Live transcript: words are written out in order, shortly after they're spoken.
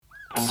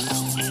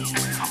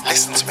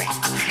Listen to me.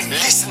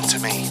 Listen to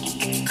me.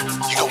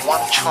 You got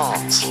one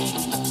chance.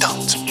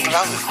 Don't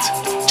blow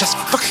it. Just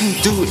fucking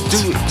do it. Do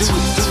it. Do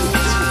it. Do it.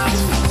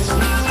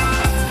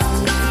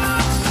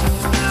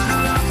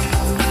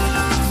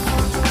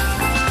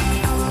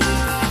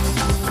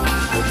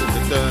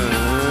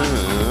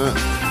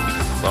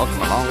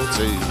 Welcome along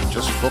to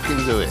Just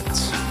Fucking Do It.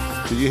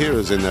 Can you hear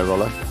us in there,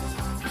 Rollo?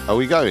 Are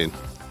we going?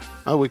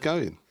 Oh, we're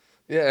going.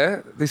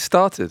 Yeah, they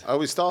started. Oh,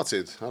 we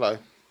started. Hello.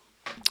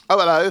 Oh,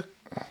 hello.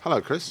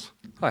 Hello, Chris.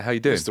 Hi, how you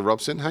doing? Mr.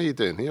 Robson, how you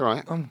doing? Are you all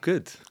right? I'm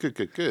good. Good.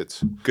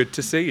 Good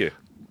to see you.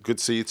 Good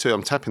to see you too.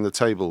 I'm tapping the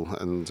table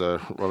and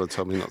Rollo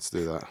told me not to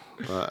do that.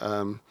 But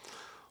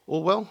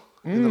all well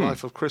in the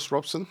life of Chris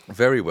Robson?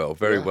 Very well.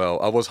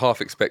 I was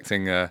half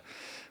expecting a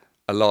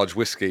large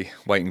whiskey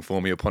waiting for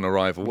me upon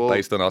arrival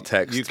based on our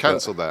text. You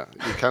cancelled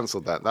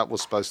that. That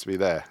was supposed to be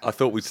there. I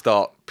thought we'd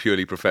start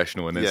purely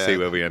professional and then see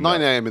where we end 9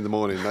 up. 9 a.m. in the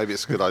morning, maybe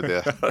it's a good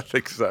idea. I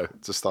think so.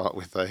 To start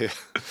with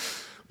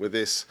with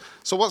this.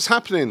 So what's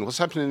happening? What's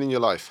happening in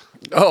your life?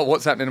 Oh,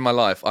 what's happening in my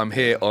life? I'm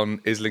here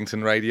on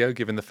Islington Radio,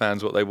 giving the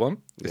fans what they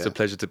want. It's a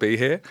pleasure to be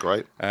here.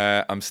 Great.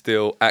 I'm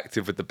still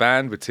active with the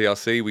band, with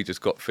TRC. We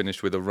just got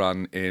finished with a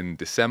run in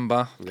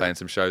December, playing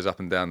some shows up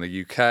and down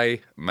the UK.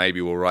 Maybe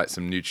we'll write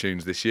some new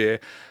tunes this year.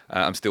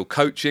 I'm still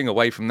coaching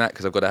away from that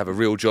because I've got to have a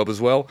real job as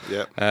well.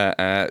 Got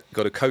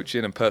a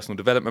coaching and personal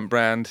development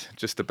brand.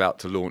 Just about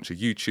to launch a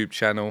YouTube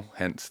channel,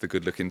 hence the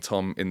good-looking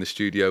Tom in the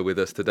studio with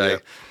us today.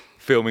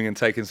 Filming and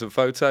taking some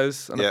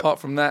photos. And apart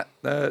from that,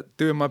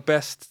 doing my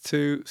best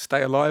to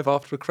stay alive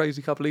after a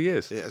crazy couple of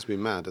years. It has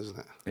been mad, hasn't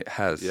it? It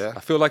has. Yeah. I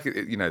feel like,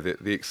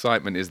 the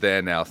excitement is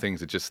there now.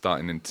 Things are just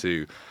starting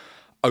to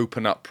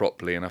open up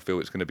properly, and I feel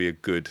it's going to be a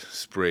good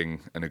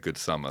spring and a good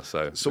summer.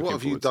 So what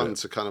have you done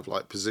to kind of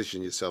like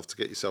position yourself to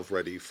get yourself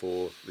ready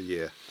for the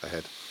year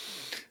ahead?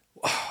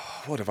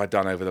 What have I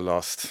done over the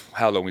last,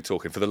 how long are we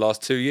talking? For the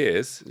last 2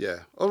 years? Yeah.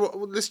 Oh,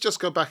 well, let's just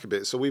go back a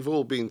bit. So we've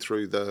all been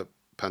through the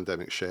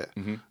pandemic shit.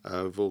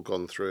 We've all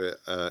gone through it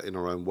in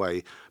our own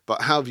way.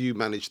 But how have you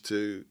managed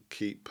to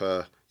keep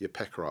your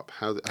pecker up?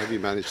 How have you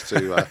managed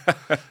to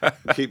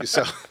keep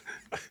yourself?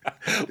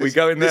 We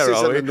go in there,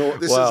 are we?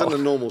 This isn't a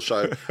normal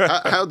show.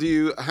 How do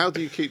you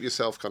keep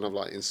yourself kind of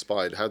like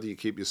inspired? How do you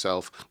keep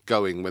yourself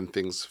going when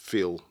things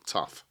feel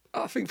tough?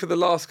 I think for the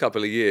last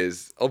couple of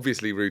years,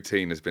 obviously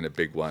routine has been a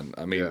big one.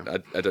 I mean,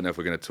 I don't know if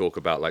we're going to talk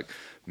about like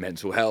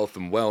mental health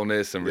and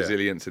wellness and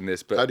resilience in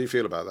this, but how do you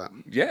feel about that?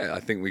 Yeah, I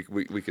think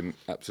we can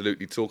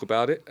absolutely talk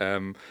about it.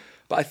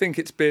 But I think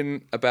it's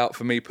been about,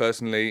 for me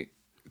personally,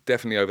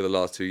 definitely over the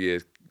last 2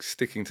 years,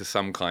 sticking to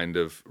some kind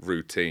of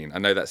routine. I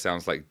know that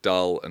sounds like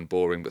dull and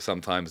boring, but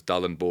sometimes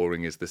dull and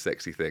boring is the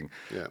sexy thing.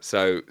 Yeah.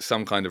 So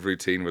some kind of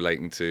routine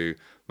relating to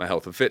my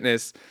health and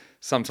fitness,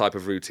 some type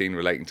of routine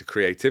relating to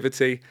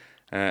creativity,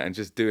 and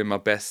just doing my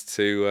best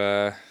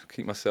to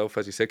keep myself,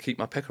 as you said, keep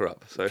my pecker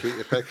up. So keep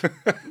your pecker.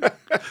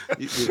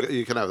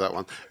 you can have that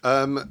one.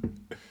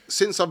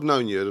 Since I've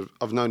known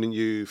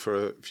you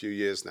for a few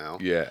years now.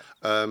 Yeah.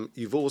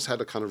 You've always had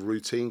a kind of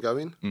routine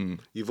going.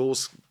 You've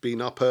always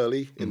been up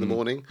early in the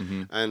morning,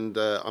 and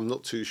I'm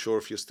not too sure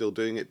if you're still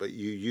doing it, but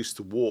you used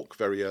to walk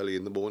very early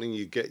in the morning.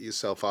 You get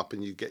yourself up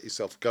and you get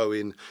yourself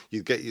going.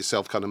 You get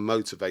yourself kind of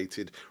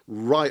motivated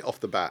right off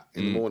the bat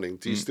in the morning.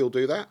 Do you still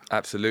do that?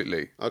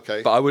 Absolutely.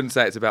 Okay. But I wouldn't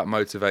say it's about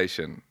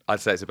motivation.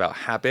 I'd say it's about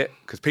habit,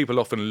 because people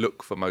often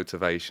look for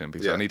motivation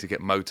because I need to get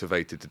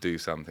motivated to do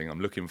something. I'm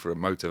looking for a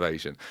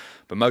motivation.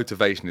 But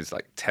motivation is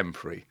like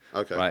temporary,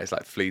 right? It's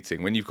like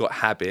fleeting. When you've got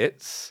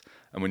habits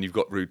and when you've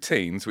got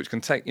routines, which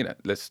can take,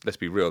 let's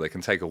be real, they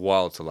can take a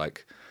while to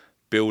like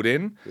build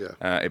in.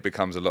 It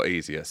becomes a lot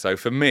easier. So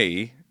for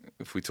me,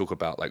 if we talk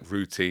about like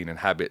routine and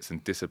habits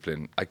and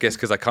discipline, I guess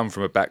because I come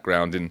from a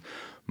background in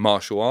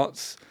martial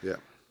arts,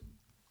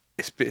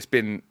 it's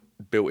been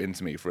built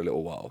into me for a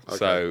little while.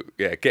 So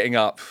getting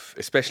up,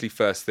 especially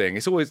first thing,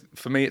 it's always,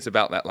 for me, it's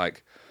about that,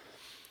 like,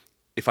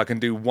 if I can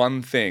do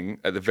one thing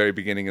at the very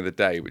beginning of the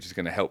day, which is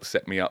going to help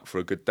set me up for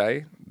a good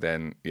day,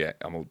 then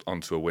I'm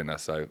on to a winner.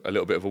 So a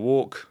little bit of a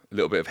walk, a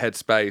little bit of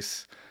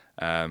headspace,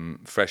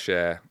 fresh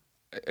air.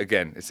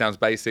 Again, it sounds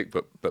basic,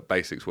 but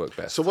basics work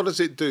best. So what does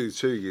it do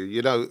to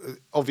you?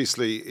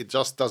 Obviously, it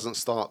just doesn't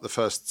start the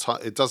first time.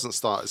 It doesn't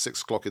start at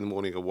 6 o'clock in the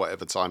morning or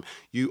whatever time.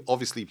 You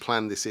obviously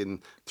plan this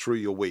in through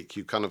your week.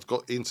 You kind of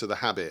got into the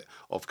habit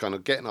of kind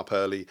of getting up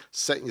early,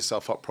 setting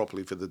yourself up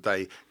properly for the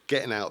day,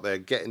 getting out there,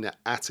 getting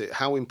at it.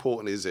 How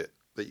important is it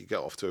that you get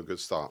off to a good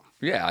start?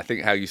 Yeah, I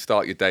think how you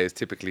start your day is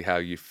typically how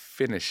you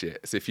finish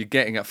it. So if you're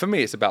getting up, for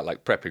me, it's about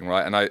like prepping,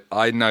 right? And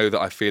I know that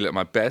I feel at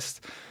my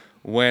best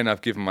when I've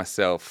given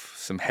myself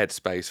some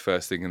headspace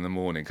first thing in the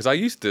morning. Because I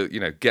used to,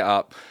 get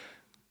up,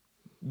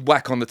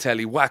 whack on the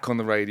telly, whack on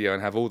the radio,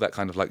 and have all that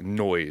kind of like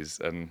noise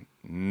and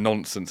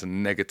nonsense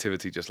and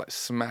negativity just like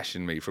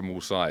smashing me from all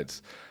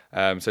sides.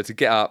 So to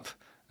get up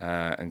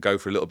and go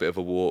for a little bit of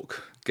a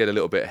walk, get a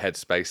little bit of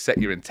headspace, set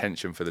your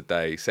intention for the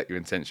day, set your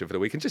intention for the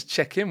week, and just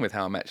check in with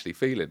how I'm actually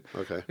feeling.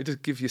 Okay. It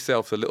just gives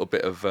yourself a little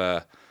bit of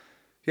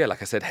yeah,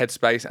 like I said,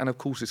 headspace, and of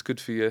course it's good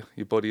for your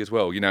body as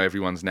well.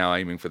 Everyone's now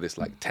aiming for this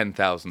like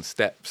 10,000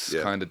 steps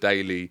kind of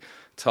daily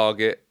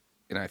target.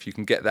 If you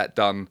can get that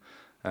done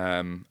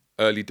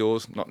early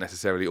doors, not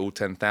necessarily all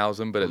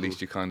 10,000, but at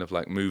least you're kind of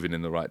like moving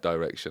in the right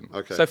direction.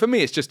 Okay. So for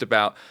me, it's just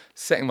about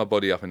setting my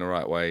body up in the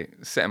right way,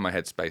 setting my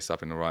headspace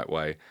up in the right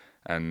way,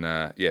 and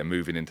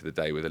moving into the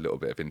day with a little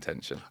bit of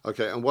intention.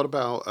 Okay, and what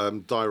about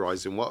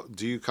diarising? What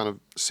do you kind of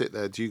sit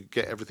there? Do you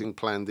get everything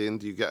planned in?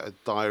 Do you get a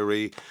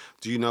diary?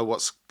 Do you know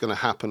what's going to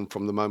happen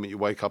from the moment you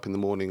wake up in the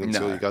morning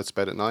until you go to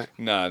bed at night?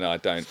 No, I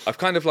don't.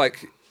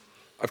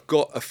 I've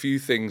got a few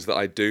things that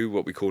I do,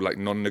 what we call like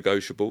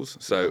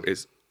non-negotiables. So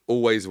it's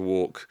always a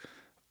walk,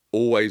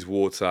 always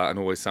water, and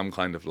always some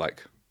kind of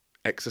like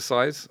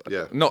exercise.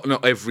 Yeah.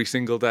 Not every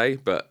single day,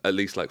 but at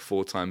least like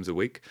 4 times a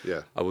week.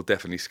 Yeah. I will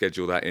definitely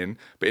schedule that in.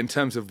 But in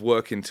terms of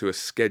working to a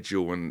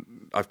schedule,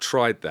 and I've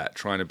tried that,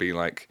 trying to be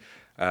like,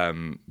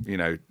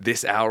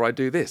 this hour I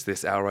do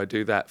this hour I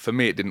do that. For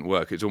me, it didn't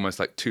work. It's almost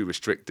like too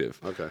restrictive.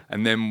 Okay.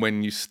 And then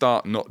when you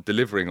start not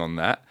delivering on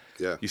that,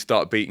 you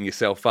start beating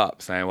yourself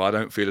up, saying, well, I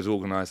don't feel as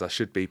organised as I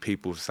should be.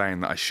 People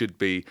saying that I should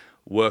be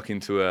working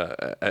to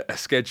a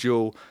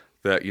schedule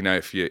that,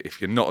 if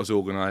you're not as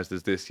organised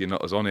as this, you're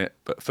not as on it.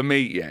 But for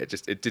me,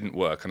 it didn't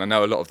work. And I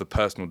know a lot of the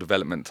personal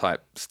development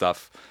type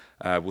stuff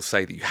will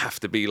say that you have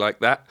to be like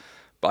that.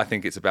 But I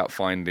think it's about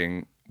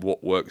finding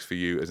what works for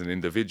you as an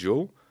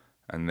individual,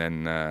 and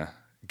then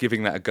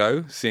giving that a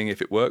go, seeing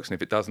if it works, and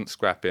if it doesn't,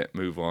 scrap it,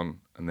 move on,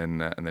 and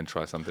then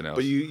try something else.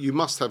 But you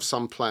must have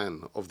some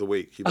plan of the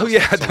week.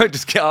 I don't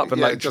just get up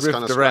and drift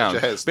kind of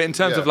around. But in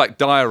terms of like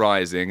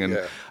diarising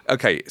and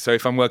okay, so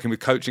if I'm working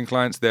with coaching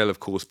clients, they'll of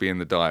course be in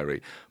the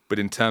diary. But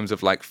in terms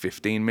of like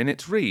 15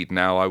 minutes read,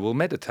 now I will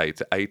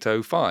meditate at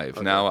 8:05.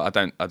 Okay. Now I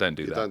don't do that.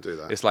 You don't do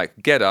that. It's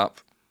like get up,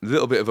 a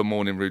little bit of a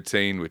morning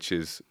routine, which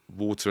is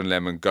water and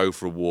lemon, go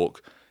for a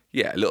walk.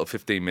 Yeah, a little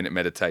 15-minute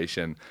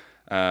meditation.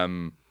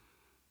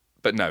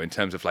 But no, in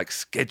terms of like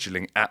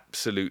scheduling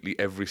absolutely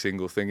every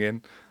single thing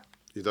in,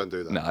 you don't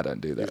do that. No, I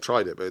don't do that. You've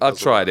tried it, but I've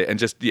tried it, and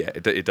just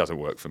it doesn't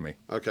work for me.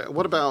 Okay.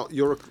 What about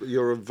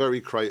you're a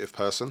very creative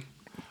person.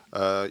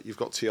 You've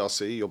got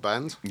TRC, your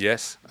band.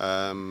 Yes.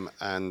 And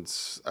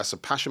that's a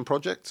passion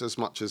project as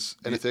much as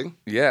anything.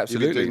 Yeah,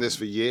 absolutely. You've been doing this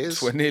for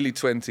years. Nearly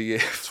 20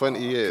 years. 20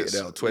 years.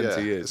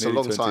 20 years. It's a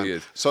long time.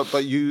 Years. So,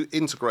 but you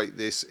integrate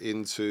this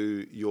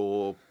into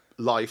your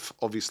life,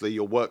 obviously,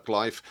 your work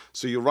life.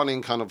 So you're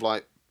running kind of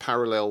like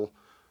parallel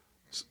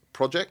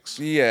projects.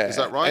 Yeah. Is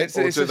that right?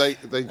 Or do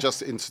they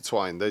just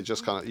intertwine? They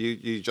just kind of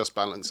you just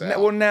balance it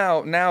out. Well,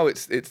 now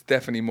it's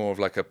definitely more of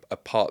like a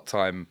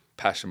part-time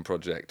passion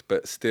project,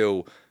 but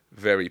still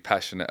very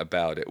passionate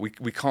about it.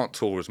 We can't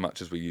tour as much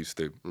as we used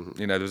to.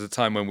 Mm-hmm. There was a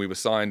time when we were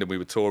signed and we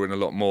were touring a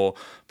lot more,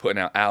 putting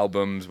out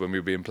albums, when we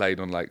were being played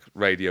on like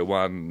Radio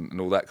 1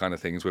 and all that kind of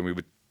things, when we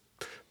were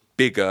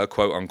bigger,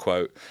 quote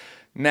unquote.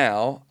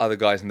 Now, other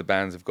guys in the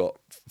bands have got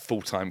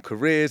full-time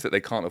careers that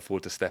they can't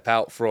afford to step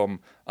out from.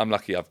 I'm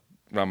lucky I've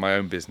run my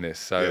own business,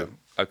 so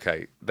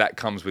okay, that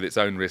comes with its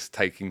own risk,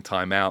 taking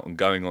time out and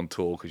going on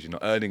tour because you're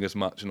not earning as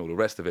much and all the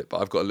rest of it, but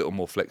I've got a little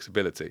more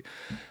flexibility.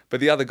 But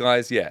the other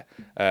guys,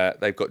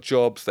 they've got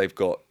jobs, they've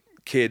got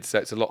kids, so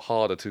it's a lot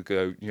harder to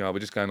go, we're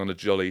just going on a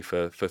jolly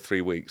for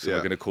 3 weeks, and we're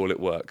going to call it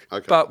work.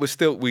 Okay. But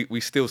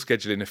we still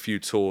schedule in a few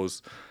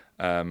tours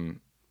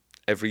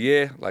every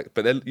year,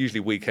 but they're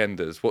usually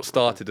weekenders. What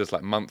started as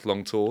like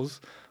month-long tours,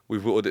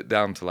 we've whittled it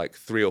down to like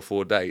 3 or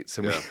 4 dates,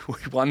 and we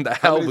wonder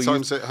how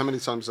many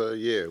times a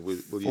year will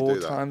you do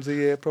that? 4 times a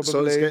year, probably.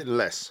 So it's getting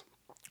less.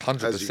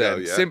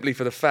 100%. Simply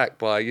for the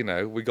fact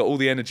we got all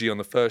the energy on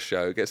the first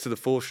show, it gets to the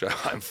 4th show,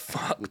 I'm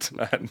fucked,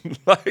 man.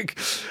 Like,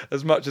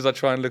 as much as I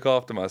try and look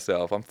after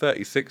myself, I'm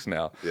 36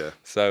 now. Yeah.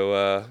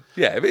 So,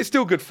 it's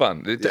still good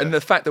fun. And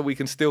the fact that we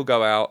can still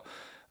go out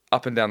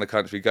up and down the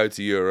country, go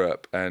to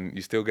Europe, and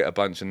you still get a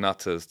bunch of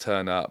nutters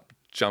turn up,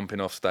 jumping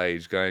off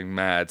stage, going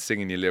mad,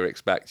 singing your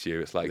lyrics back to you.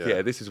 It's like,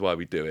 this is why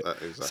we do it.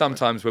 Exactly.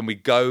 Sometimes when we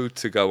go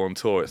on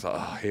tour, it's like,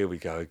 oh, here we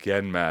go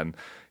again, man.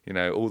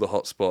 All the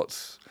hot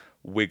spots,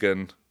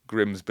 Wigan,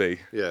 Grimsby,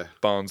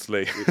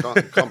 Barnsley. You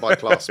can't buy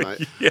class,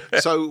 mate.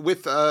 So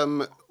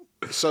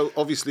so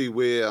obviously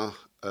we're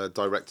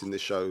directing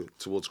this show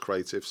towards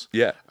creatives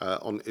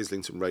on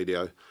Islington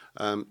Radio.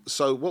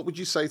 So what would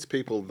you say to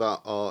people that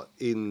are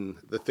in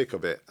the thick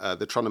of it?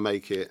 They're trying to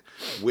make it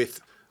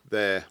with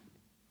their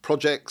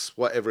projects,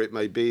 whatever it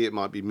may be. It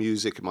might be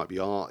music, it might be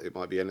art, it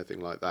might be anything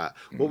like that.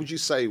 What would you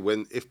say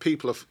if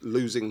people are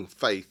losing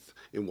faith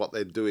in what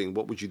they're doing?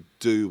 What would you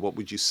do? What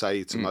would you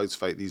say to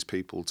motivate these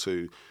people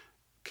to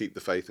keep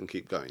the faith and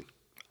keep going?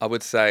 I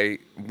would say,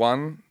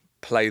 1,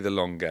 play the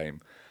long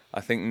game.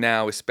 I think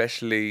now,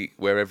 especially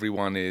where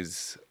everyone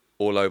is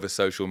all over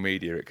social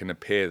media, it can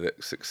appear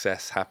that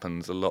success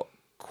happens a lot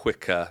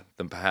quicker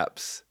than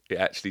perhaps it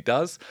actually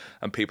does.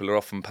 And people are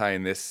often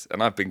playing this,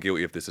 and I've been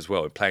guilty of this as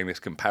well, playing this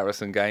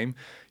comparison game.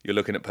 You're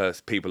looking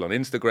at people on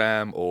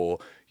Instagram or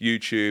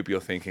YouTube,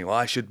 you're thinking, well,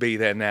 I should be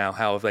there now.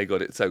 How have they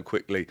got it so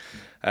quickly?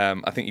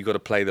 I think you've got to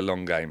play the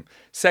long game.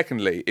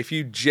 Secondly, if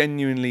you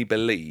genuinely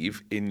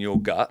believe in your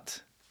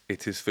gut,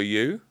 it is for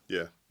you,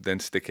 yeah, then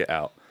stick it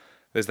out.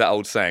 There's that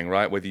old saying,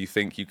 right? Whether you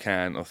think you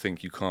can or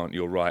think you can't,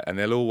 you're right. And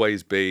there'll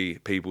always be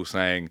people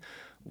saying,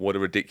 what a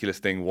ridiculous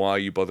thing. Why are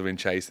you bothering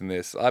chasing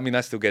this? I mean,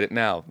 I still get it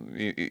now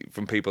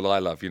from people I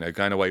love,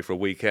 going away for a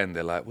weekend.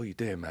 They're like, what are you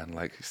doing, man?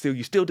 Like,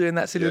 you still doing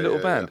that silly little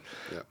band?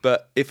 Yeah.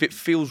 But if it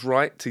feels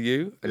right to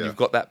you and Yeah. you've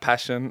got that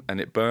passion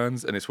and it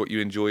burns and it's what you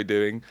enjoy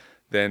doing,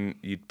 then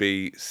you'd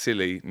be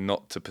silly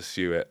not to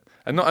pursue it.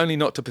 And not only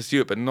not to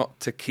pursue it, but not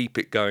to keep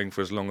it going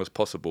for as long as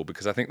possible.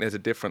 Because I think there's a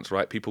difference,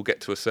 right? People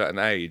get to a certain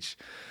age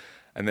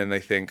and then they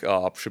think,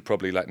 I should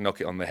probably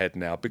knock it on the head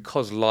now,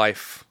 because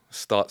life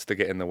starts to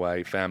get in the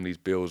way, families,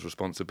 bills,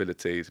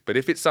 responsibilities. But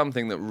if it's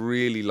something that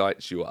really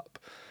lights you up,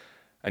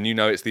 and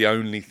it's the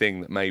only thing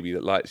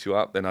that lights you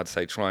up, then I'd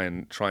say try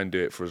and do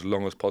it for as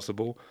long as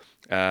possible.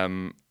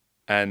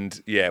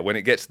 And yeah, when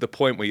it gets to the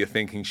point where you're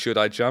thinking, should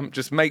I jump?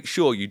 Just make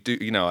sure you do.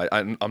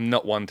 I'm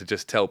not one to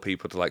just tell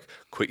people to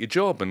quit your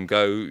job and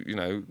go,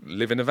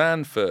 live in a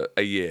van for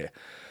a year.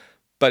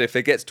 But if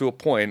it gets to a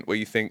point where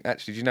you think,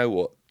 actually, do you know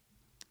what?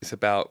 It's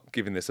about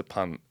giving this a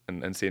punt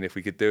and seeing if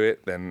we could do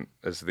it, then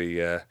as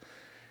the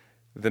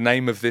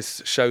name of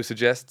this show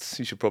suggests,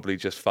 you should probably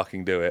just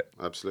fucking do it.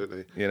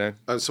 Absolutely.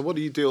 So what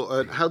do you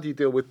deal? How do you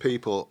deal with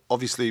people?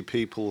 Obviously,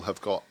 people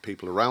have got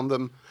people around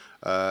them.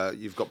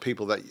 You've got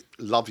people that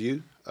love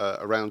you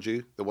around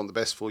you, that want the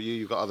best for you.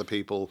 You've got other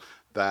people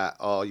that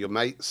are your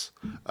mates.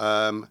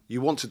 You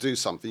want to do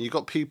something. You've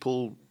got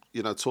people,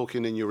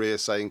 talking in your ear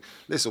saying,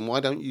 listen, why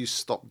don't you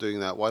stop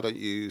doing that? Why don't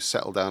you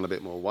settle down a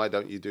bit more? Why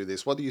don't you do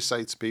this? What do you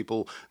say to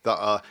people that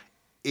are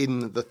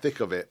in the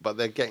thick of it, but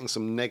they're getting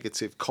some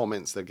negative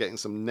comments, they're getting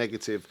some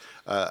negative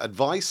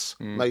advice,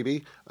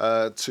 maybe,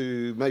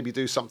 to maybe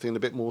do something a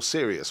bit more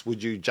serious?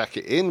 Would you jack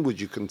it in?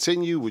 Would you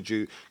continue? Would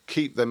you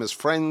keep them as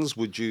friends?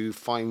 Would you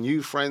find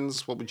new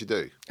friends? What would you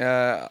do?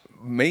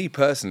 Me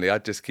personally,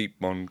 I'd just keep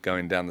on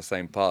going down the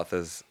same path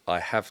as I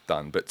have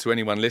done. But to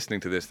anyone listening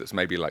to this that's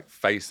maybe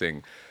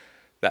facing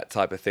that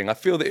type of thing, I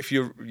feel that if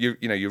you're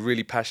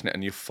really passionate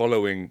and you're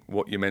following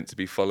what you're meant to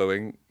be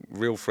following,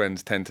 real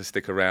friends tend to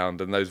stick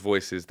around, and those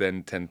voices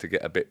then tend to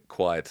get a bit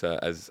quieter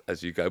as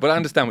you go. But I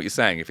understand what you're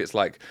saying. If it's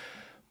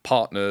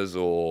partners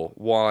or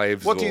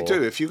wives, what do you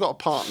do if you've got a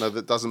partner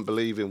that doesn't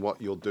believe in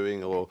what you're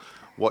doing, or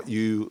what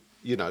you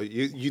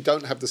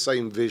don't have the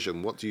same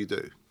vision? What do you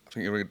do? I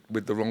think you're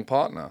with the wrong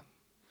partner.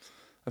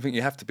 I think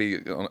you have to be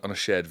on a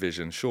shared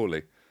vision,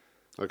 surely.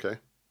 Okay.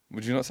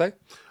 Would you not say?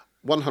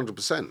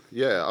 100%.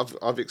 Yeah,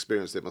 I've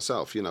experienced it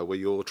myself, where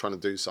you're trying to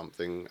do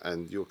something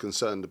and you're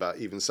concerned about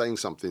even saying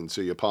something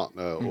to your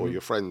partner or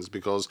your friends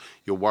because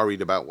you're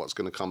worried about what's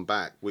going to come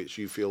back, which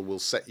you feel will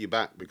set you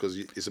back because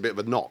it's a bit of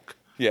a knock.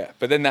 Yeah,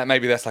 but then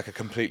that's a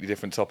completely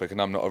different topic,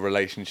 and I'm not a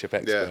relationship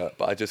expert,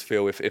 but I just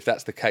feel if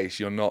that's the case,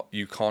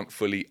 you can't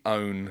fully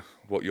own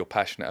what you're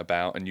passionate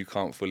about, and you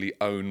can't fully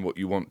own what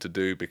you want to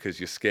do because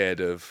you're scared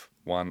of,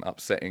 one,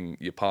 upsetting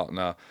your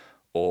partner,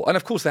 and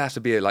of course there has to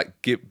be a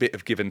bit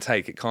of give and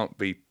take. It can't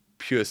be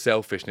pure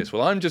selfishness.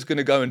 Well, I'm just going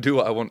to go and do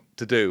what I want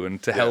to do,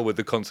 and to hell with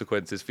the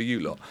consequences for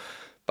you lot.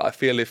 But I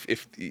feel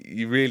if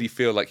you really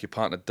feel like your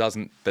partner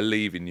doesn't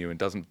believe in you and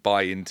doesn't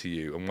buy into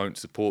you and won't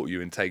support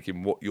you in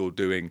taking what you're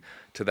doing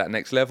to that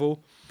next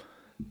level,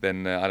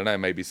 then I don't know,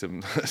 maybe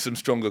some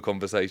stronger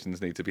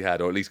conversations need to be had,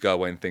 or at least go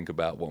away and think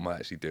about what am I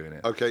actually doing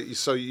it. Okay,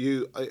 so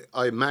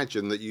I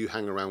imagine that you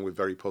hang around with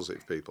very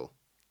positive people.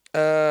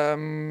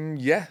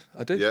 Yeah,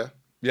 I do. Yeah.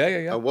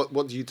 Yeah. And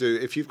what do you do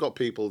if you've got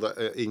people that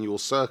are in your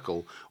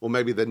circle, or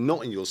maybe they're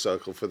not in your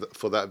circle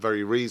for that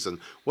very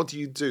reason? What do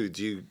you do?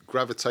 Do you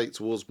gravitate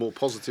towards more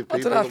positive people?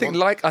 I don't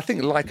know. I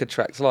think like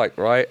attracts like,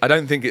 right? I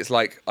don't think it's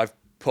I've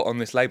put on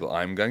this label,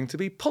 I'm going to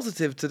be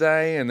positive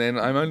today, and then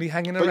I'm only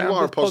hanging around. But you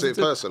are a positive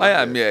person. I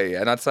am,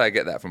 yeah. And I'd say I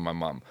get that from my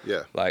mum.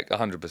 Yeah.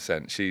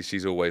 100%.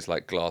 She's always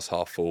glass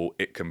half full,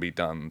 it can be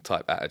done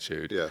type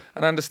attitude. Yeah.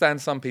 And I understand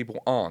some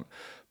people aren't.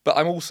 But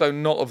I'm also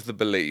not of the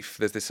belief,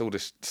 there's all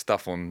this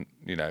stuff on,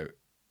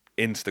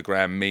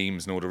 Instagram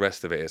memes and all the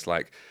rest of it. It's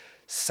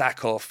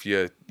sack off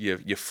your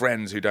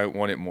friends who don't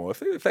want it more.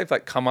 If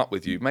they've come up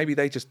with you, maybe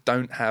they just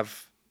don't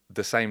have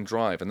the same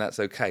drive, and that's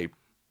okay.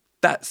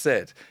 That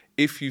said,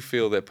 if you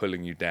feel they're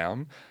pulling you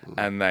down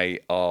and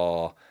they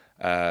are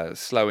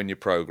slowing your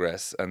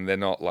progress and they're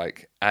not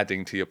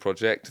adding to your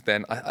project,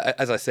 then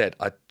as I said,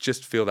 I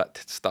just feel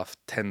that stuff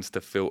tends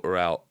to filter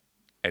out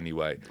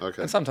anyway.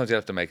 Okay. And sometimes you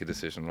have to make a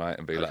decision, right?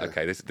 And be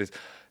okay, this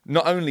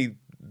not only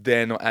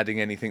they're not adding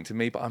anything to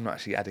me, but I'm not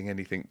actually adding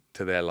anything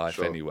to their life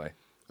anyway.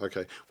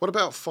 Okay. What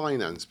about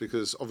finance?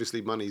 Because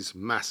obviously money's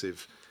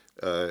massive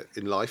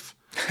in life.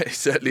 It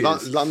certainly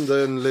is.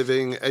 London,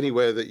 living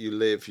anywhere that you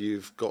live,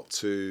 you've got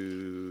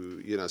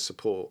to,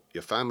 support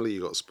your family.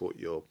 You've got to support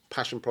your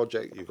passion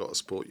project. You've got to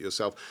support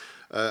yourself.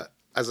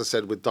 As I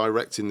said, with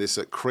directing this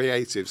at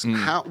creatives,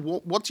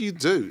 what do you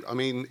do? I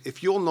mean,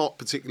 if you're not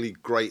particularly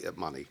great at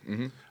money,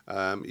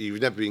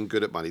 you've never been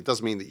good at money, it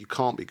doesn't mean that you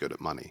can't be good at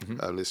money.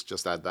 Let's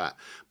just add that.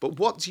 But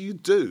what do you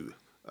do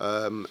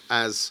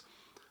as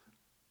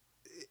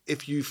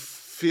if you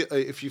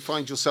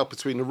find yourself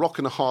between a rock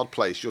and a hard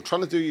place? You're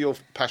trying to do your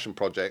passion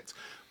project,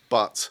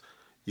 but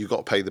you got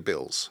to pay the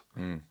bills.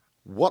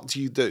 What do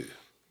you do?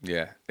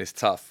 Yeah, it's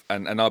tough.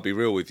 And I'll be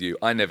real with you.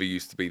 I never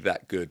used to be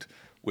that good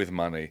with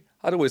money.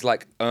 I'd always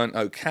earn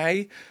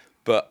okay,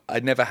 but I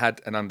never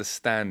had an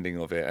understanding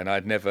of it, and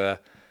I'd never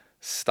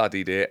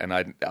studied it, and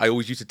I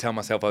always used to tell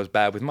myself I was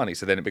bad with money,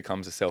 so then it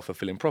becomes a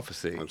self-fulfilling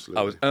prophecy. Absolutely.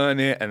 I was earn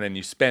it, and then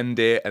you spend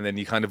it, and then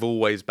you kind of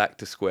always back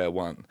to square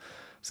one.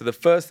 So the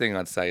first thing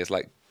I'd say is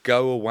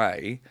go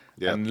away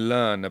and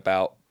learn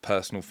about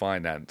personal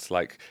finance.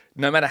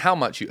 No matter how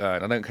much you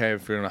earn, I don't care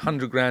if you're on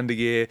 100 grand a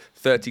year,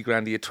 30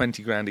 grand a year,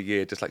 20 grand a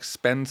year, just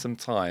spend some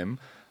time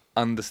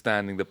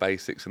understanding the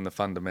basics and the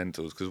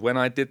fundamentals, because when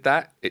I did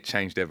that, it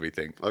changed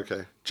everything.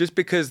 Okay. Just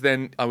because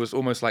then I was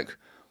almost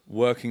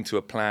working to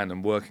a plan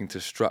and working to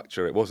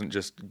structure. It wasn't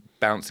just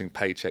bouncing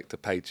paycheck to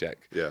paycheck.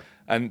 Yeah.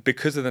 And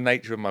because of the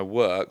nature of my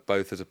work,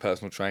 both as a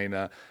personal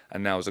trainer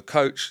and now as a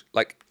coach,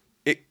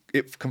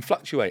 it can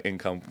fluctuate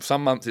income.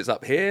 Some months it's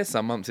up here,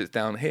 some months it's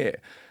down here.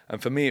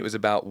 And for me, it was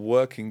about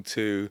working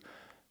to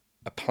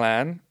a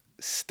plan,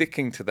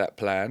 sticking to that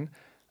plan,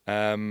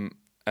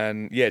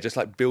 and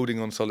just building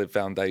on solid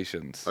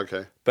foundations.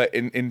 Okay. But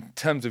in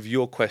terms of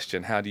your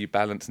question, how do you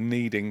balance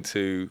needing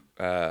to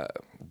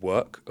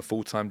work a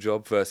full-time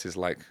job versus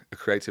a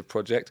creative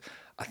project?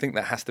 I think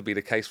that has to be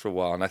the case for a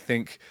while. And I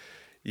think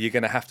you're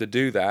going to have to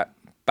do that,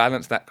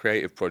 balance that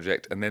creative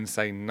project, and then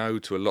say no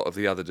to a lot of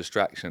the other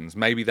distractions.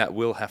 Maybe that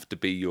will have to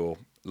be your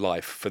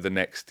life for the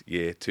next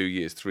year, 2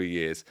 years, 3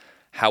 years,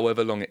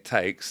 however long it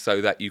takes,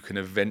 so that you can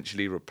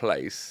eventually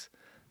replace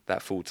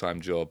that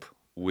full-time job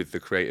with the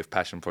creative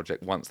passion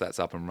project once that's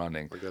up and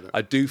running.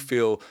 I do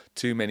feel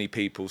too many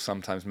people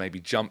sometimes maybe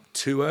jump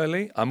too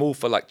early. I'm all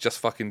for just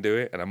fucking do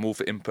it, and I'm all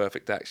for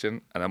imperfect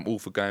action, and I'm all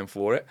for going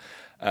for it.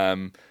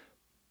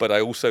 But I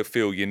also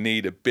feel you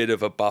need a bit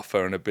of a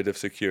buffer and a bit of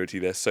security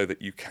there so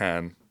that you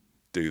can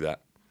do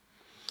that.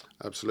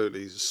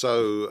 Absolutely.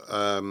 So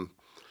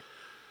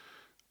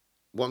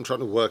what I'm trying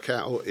to work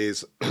out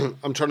is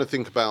I'm trying to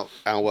think about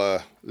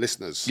our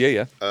listeners.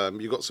 Yeah.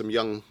 You've got some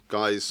young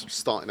guys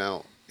starting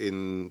out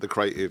in the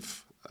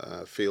creative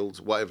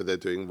field, whatever they're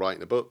doing,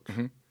 writing a book,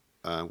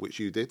 which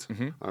you did,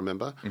 I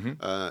remember,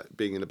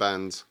 being in a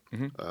band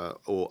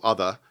or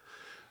other.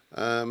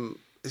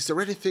 Is there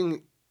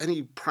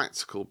any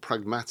practical,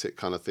 pragmatic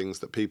kind of things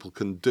that people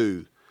can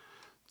do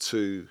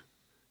to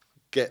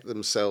get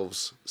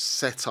themselves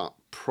set up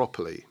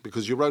properly?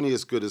 Because you're only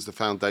as good as the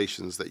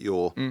foundations that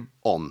you're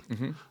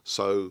on.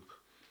 So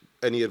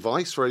any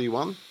advice for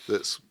anyone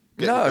that's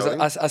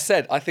getting as I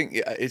said, I think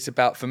it's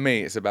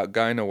about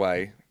going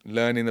away,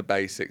 learning the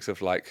basics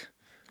of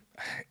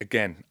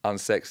again,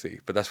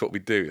 unsexy, but that's what we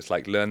do. It's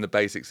learn the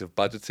basics of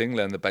budgeting,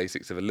 learn the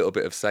basics of a little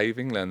bit of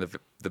saving, learn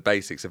the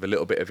basics of a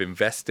little bit of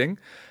investing.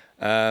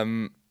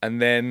 And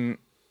then,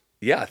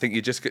 I think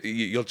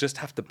you'll just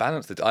have to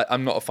balance it.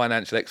 I'm not a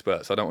financial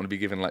expert, so I don't want to be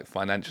giving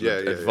financial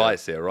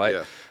advice here,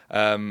 right?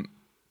 Yeah.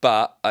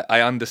 But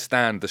I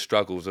understand the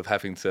struggles of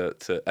having to,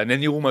 and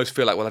then you almost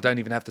feel I don't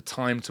even have the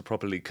time to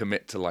properly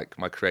commit to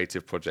my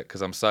creative project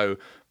because I'm so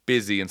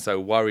busy and so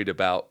worried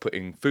about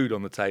putting food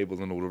on the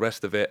table and all the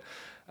rest of it.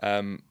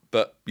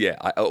 But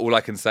all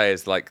I can say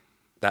is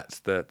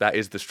that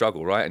is the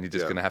struggle, right? And you're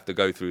just going to have to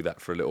go through that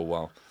for a little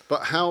while.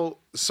 But how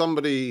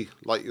somebody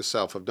like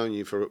yourself, I've known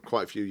you for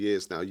quite a few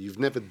years now, you've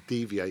never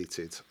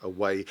deviated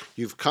away.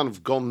 You've kind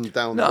of gone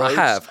down the road.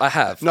 I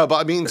have. No, but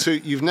I mean,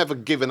 you've never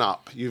given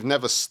up. You've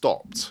never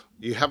stopped.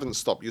 You haven't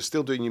stopped. You're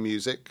still doing your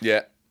music.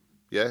 Yeah.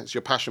 Yeah, it's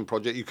your passion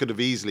project. You could have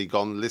easily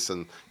gone,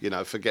 listen,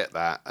 forget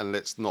that and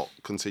let's not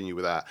continue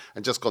with that,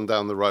 and just gone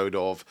down the road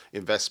of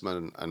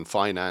investment and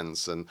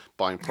finance and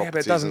buying properties. Yeah,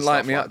 but it doesn't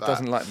light me up.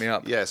 Doesn't light me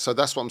up. Yeah, so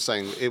that's what I'm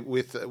saying.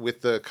 With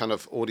the kind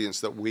of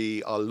audience that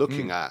we are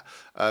looking at,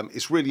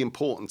 it's really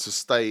important to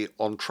stay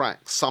on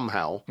track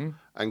somehow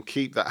and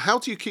keep that. How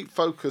do you keep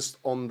focused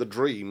on the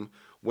dream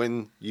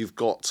when you've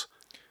got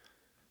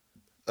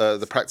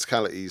the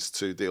practicalities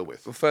to deal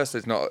with? Well, first,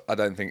 I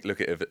don't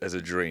look at it as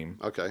a dream.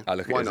 Okay. I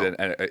look at it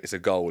as it's a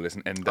goal, it's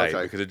an end date,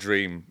 because a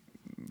dream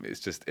is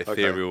just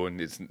ethereal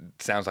and it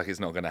sounds like it's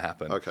not going to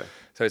happen. Okay.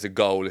 So it's a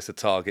goal, it's a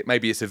target.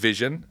 Maybe it's a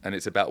vision and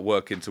it's about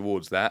working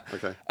towards that.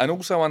 Okay. And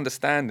also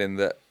understanding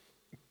that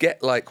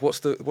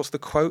what's the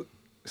quote?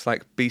 It's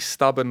be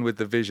stubborn with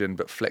the vision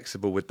but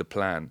flexible with the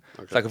plan.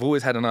 Okay. It's I've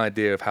always had an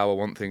idea of how I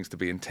want things to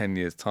be in 10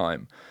 years'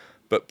 time.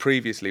 But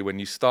previously, when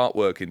you start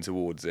working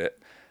towards it,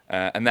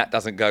 and that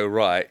doesn't go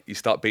right, you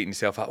start beating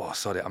yourself up. Oh,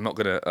 sorry, I'm not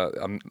gonna.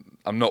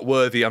 I'm not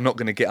worthy. I'm not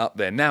gonna get up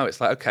there. Now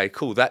it's okay,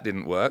 cool, that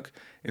didn't work.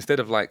 Instead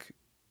of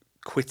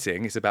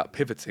quitting, it's about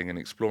pivoting and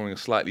exploring a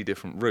slightly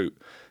different route.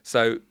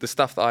 So the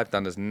stuff that I've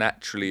done has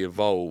naturally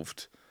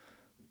evolved,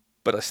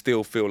 but I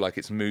still feel like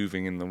it's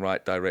moving in the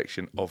right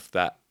direction of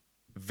that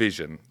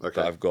vision that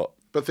I've got.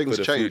 But things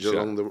change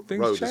along the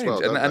road as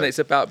well, and it's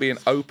about being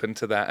open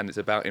to that, and it's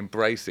about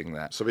embracing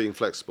that. So being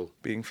flexible.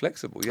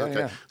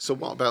 Yeah. So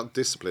what about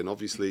discipline?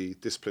 Obviously,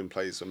 discipline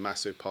plays a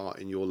massive part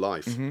in your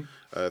life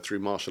through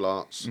martial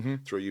arts,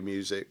 through your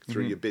music,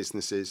 through your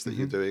businesses that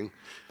you're doing.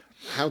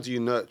 How do you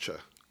nurture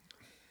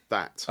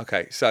that?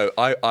 Okay, so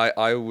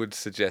I would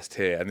suggest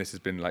here, and this has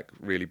been like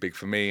really big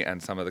for me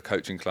and some of the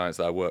coaching clients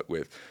that I work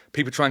with,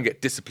 people try and get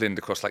disciplined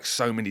across like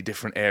so many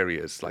different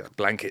areas, like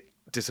blanket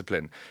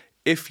discipline.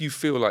 If you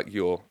feel like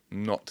you're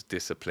not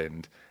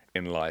disciplined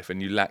in life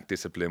and you lack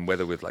discipline,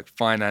 whether with like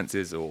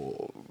finances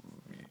or,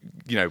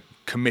 you know,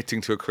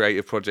 committing to a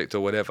creative project or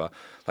whatever,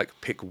 like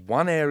pick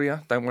one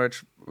area. Don't worry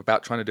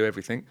about trying to do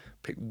everything.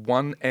 Pick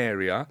one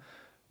area,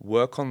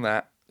 work on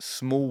that,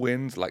 small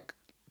wins, like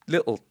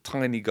little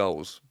tiny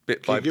goals,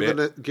 bit by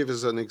bit. Give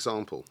us an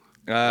example.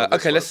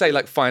 Okay, let's say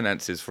like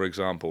finances, for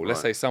example.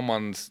 Let's say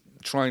someone's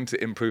trying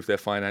to improve their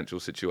financial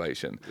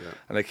situation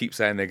and they keep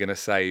saying they're going to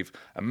save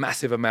a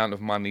massive amount of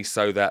money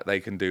so that they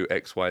can do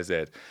X, Y,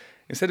 Z.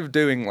 Instead of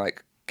doing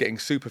like getting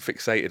super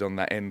fixated on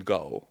that end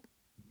goal,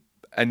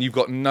 and you've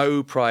got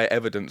no prior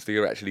evidence that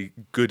you're actually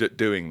good at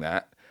doing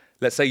that.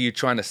 Let's say you're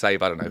trying to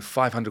save, I don't know,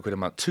 500 quid a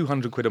month,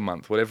 200 quid a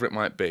month, whatever it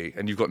might be,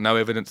 and you've got no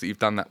evidence that you've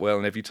done that well,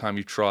 and every time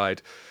you've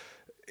tried,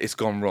 it's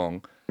gone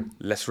wrong.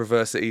 Let's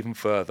reverse it even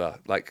further.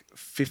 Like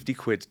 50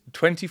 quid,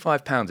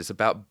 25 pounds. It's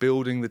about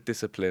building the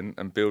discipline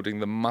and building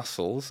the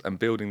muscles and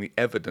building the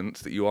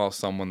evidence that you are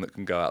someone that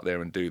can go out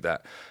there and do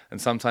that. And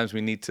sometimes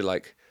we need to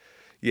like,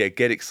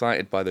 get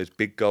excited by those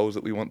big goals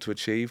that we want to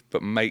achieve,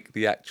 but make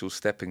the actual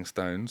stepping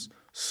stones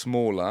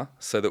smaller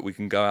so that we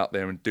can go out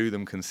there and do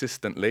them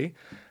consistently.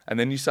 And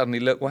then you suddenly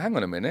look, well, hang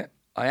on a minute.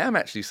 I am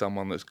actually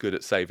someone that's good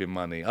at saving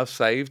money. I've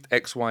saved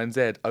X, Y, and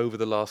Z over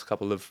the last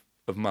couple of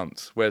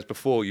months. Whereas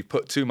before, you've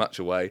put too much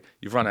away,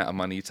 you've run out of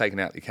money, you've taken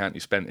it out the account,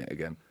 you spent it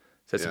again.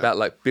 So it's about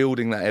like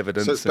building that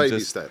evidence. So it's baby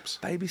steps.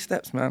 Baby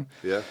steps, man.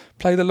 Yeah.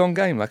 Play the long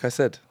game, like I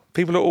said.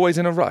 People are always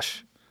in a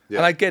rush. Yeah.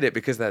 And I get it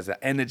because there's that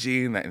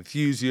energy and that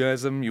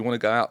enthusiasm. You want to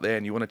go out there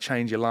and you want to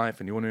change your life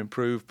and you want to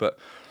improve. But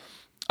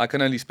I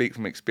can only speak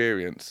from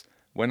experience.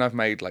 When I've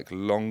made like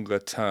longer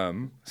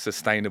term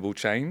sustainable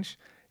change,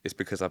 it's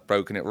because I've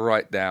broken it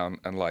right down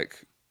and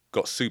like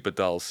got super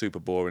dull, super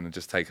boring and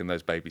just taken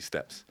those baby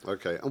steps.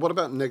 Okay. And what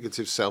about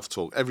negative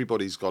self-talk?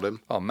 Everybody's got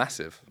him. Oh,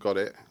 massive. Got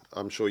it.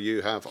 I'm sure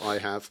you have. I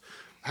have.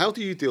 How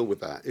do you deal with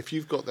that? If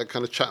you've got that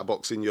kind of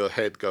chatterbox in your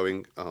head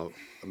going, oh,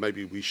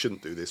 maybe we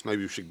shouldn't do this,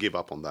 maybe we should give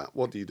up on that.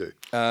 What do you do?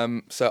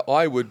 So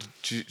I would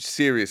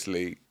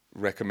seriously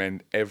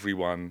recommend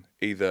everyone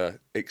either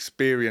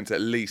experience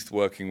at least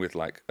working with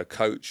like a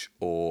coach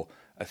or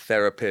a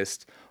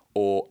therapist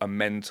or a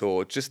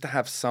mentor, just to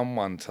have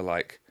someone to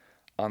like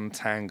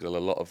untangle a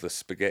lot of the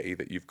spaghetti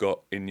that you've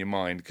got in your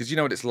mind. Because you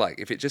know what it's like.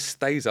 If it just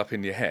stays up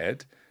in your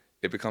head,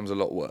 it becomes a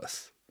lot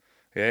worse.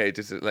 Yeah, it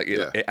just like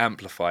it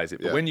amplifies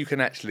it. But when you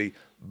can actually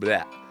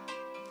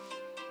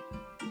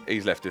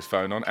he's left his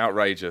phone on.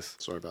 Outrageous.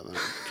 Sorry about that.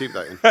 Keep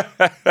that in.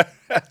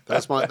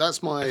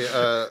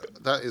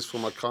 That is for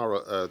my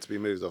car to be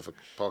moved off a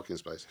parking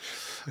space.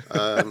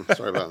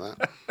 Sorry about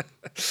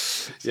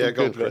that.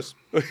 Go on, Chris.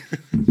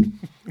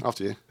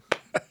 After you.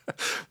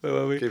 Where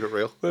were we? Keep it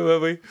real. Where were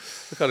we?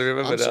 I can't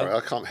remember now. I'm sorry,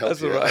 I can't help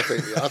That's you. All right.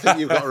 I think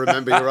you've got to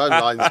remember your own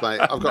lines, mate.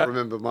 I've got to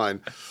remember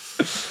mine.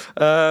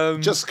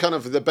 Just kind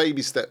of the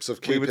baby steps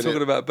of keeping it. We were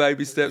talking about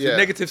baby steps. Yeah.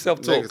 Negative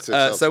self-talk.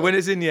 So when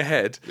it's in your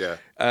head,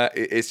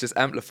 it's just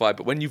amplified.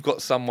 But when you've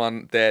got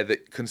someone there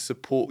that can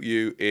support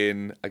you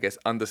in, I guess,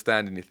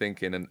 understanding your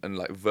thinking and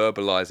like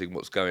verbalizing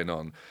what's going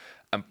on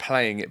and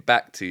playing it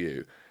back to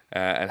you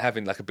and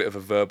having like a bit of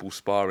a verbal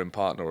sparring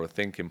partner or a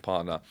thinking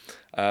partner,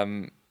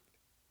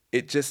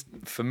 it just,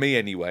 for me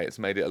anyway, it's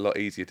made it a lot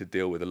easier to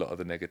deal with a lot of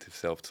the negative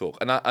self-talk.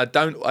 And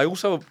I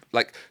also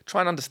like try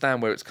and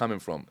understand where it's coming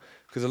from,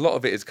 because a lot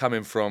of it is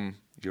coming from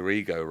your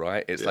ego,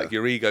 right? It's like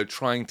your ego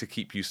trying to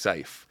keep you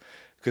safe.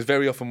 Because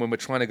very often when we're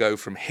trying to go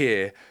from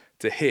here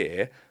to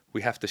here,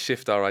 we have to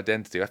shift our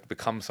identity. We have to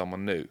become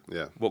someone new.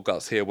 Yeah. What got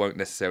us here won't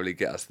necessarily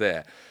get us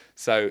there.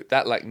 So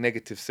that like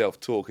negative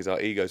self-talk is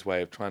our ego's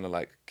way of trying to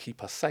like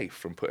keep us safe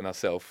from putting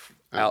ourselves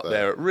out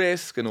there at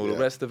risk and all the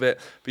rest of it.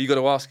 But you got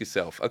to ask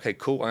yourself, okay,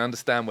 cool, I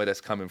understand where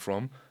that's coming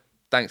from.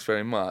 Thanks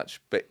very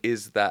much. But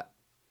is that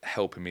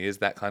helping me? Is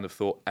that kind of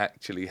thought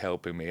actually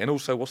helping me? And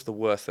also, what's the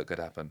worst that could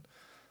happen?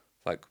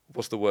 Like,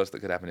 what's the worst that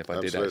could happen if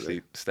I did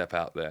actually step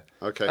out there?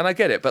 Okay. And I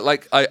get it, but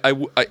like,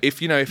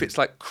 if it's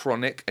like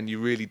chronic and you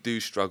really do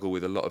struggle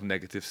with a lot of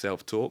negative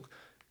self-talk,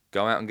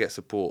 go out and get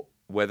support.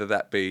 Whether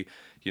that be,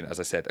 as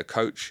I said, a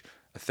coach,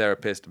 a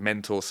therapist,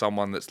 mentor,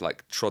 someone that's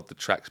like trod the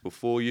tracks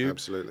before you.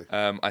 Absolutely.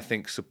 I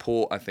think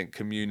support, I think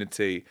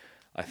community,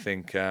 I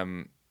think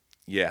having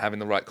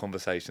the right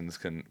conversations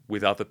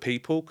with other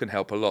people can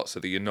help a lot,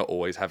 so that you're not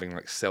always having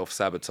like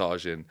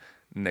self-sabotaging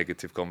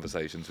negative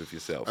conversations with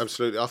yourself.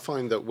 Absolutely. I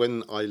find that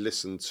when I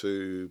listen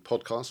to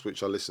podcasts,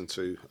 which I listen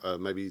to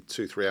maybe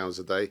 2-3 hours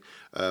a day,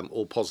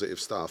 all positive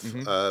stuff,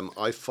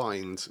 I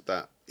find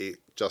that it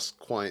just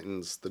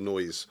quietens the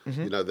noise,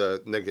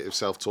 the negative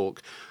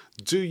self-talk.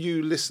 Do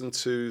you listen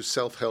to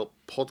self-help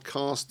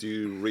podcasts? Do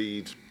you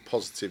read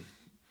positive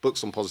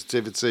books on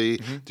positivity?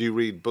 Do you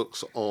read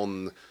books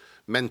on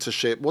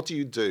mentorship? What do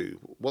you do?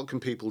 What can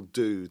people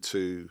do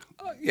to?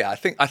 I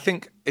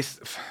think it's,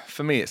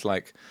 for me, it's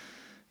like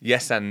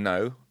yes and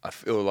no. I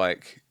feel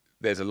like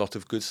there's a lot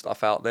of good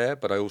stuff out there,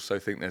 but I also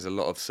think there's a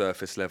lot of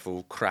surface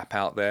level crap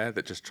out there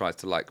that just tries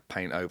to like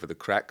paint over the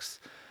cracks.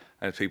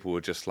 And people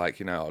were just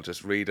like, I'll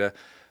just read a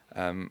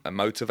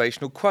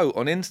motivational quote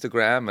on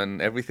Instagram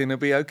and everything will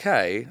be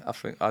okay. I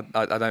think I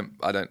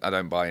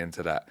don't buy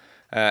into that.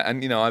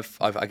 And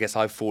I guess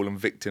I've fallen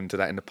victim to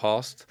that in the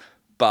past.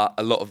 But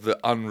a lot of the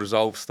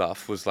unresolved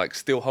stuff was like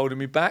still holding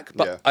me back.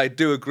 But I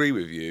do agree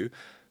with you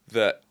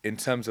that in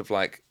terms of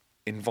like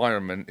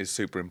environment is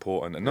super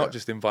important, and not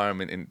just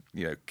environment in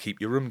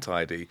keep your room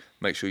tidy,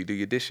 make sure you do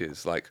your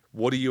dishes. Like,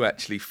 what are you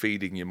actually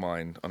feeding your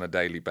mind on a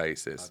daily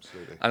basis?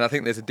 Absolutely. And I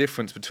think there's a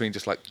difference between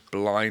just like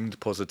blind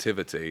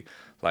positivity,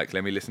 like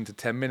let me listen to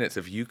 10 minutes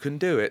of you can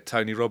do it,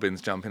 Tony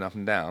Robbins jumping up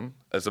and down,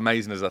 as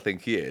amazing as I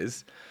think he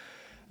is.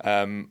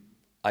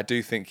 I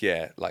do think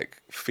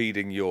like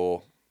feeding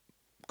your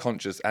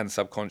conscious and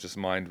subconscious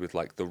mind with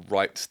like the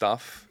right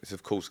stuff is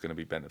of course going to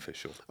be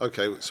beneficial.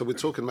 Okay, so we're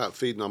talking about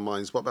feeding our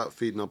minds. What about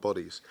feeding our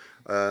bodies?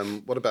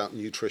 What about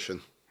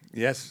nutrition?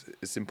 Yes,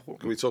 it's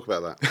important. Can we talk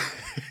about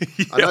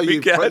that? I know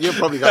you're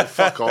probably going,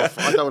 fuck off.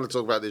 I don't want to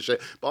talk about this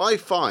shit. But I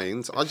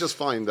just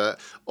find that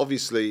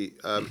obviously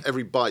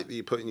every bite that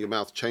you put in your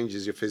mouth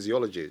changes your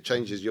physiology. It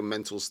changes your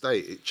mental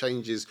state. It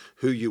changes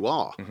who you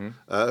are.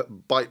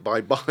 Bite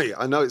by bite.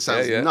 I know it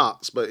sounds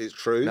nuts, but it's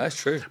true. No, it's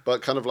true.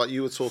 But kind of like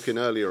you were talking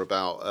earlier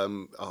about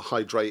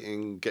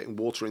hydrating, getting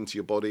water into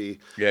your body.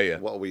 Yeah.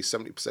 What are we,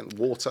 70%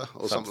 water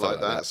or something like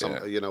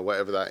that?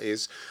 Whatever that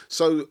is.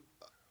 So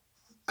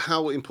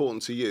how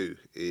important to you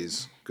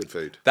is good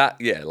food?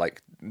 That,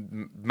 like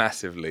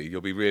massively.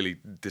 You'll be really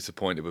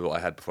disappointed with what I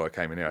had before I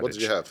came in here. What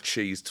did you have?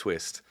 Cheese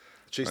twist.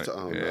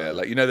 No.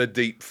 Like the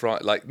deep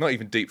fried, like not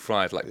even deep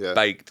fried, like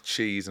baked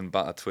cheese and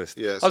butter twist.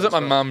 Yeah, I was at my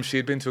mum. She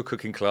had been to a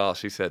cooking class.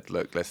 She said,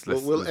 "Look,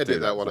 we'll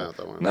edit that one out.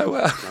 Don't worry. No,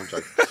 I'm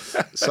joking.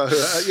 So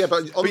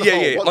but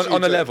on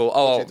on a level.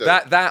 Oh,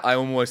 that I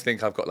almost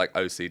think I've got like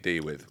OCD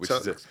with. Which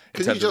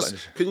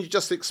can you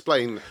just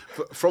explain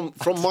from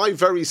my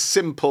very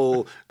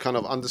simple kind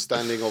of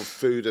understanding of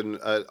food and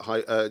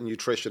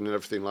nutrition and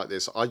everything like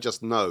this? I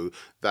just know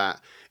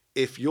that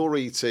if you're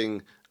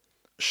eating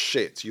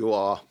shit, you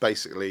are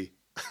basically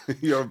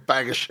you're a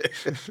bag of shit.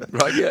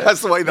 Right, yeah.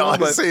 That's the way that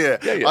I see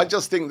it. Yeah. I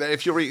just think that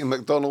if you're eating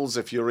McDonald's,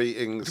 if you're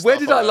eating Where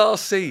did I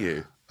last see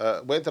you?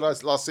 Where did I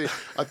last see you?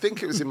 I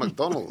think it was in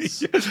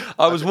McDonald's.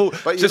 I was for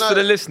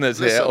the listeners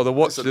here or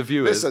the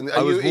viewers,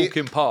 I was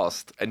walking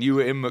past and you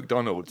were in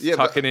McDonald's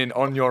tucking in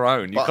on your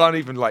own. You can't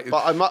even like...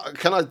 But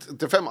can I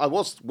defend? I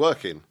was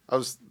working. I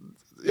was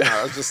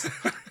just...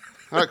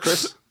 All right,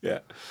 Chris. Yeah.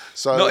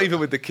 So not even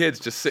with the kids,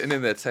 just sitting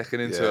in there taking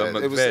into a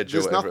McVeg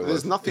or whatever it was.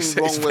 There's nothing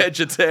wrong with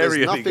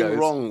vegetarian.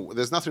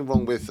 There's nothing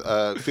wrong with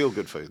feel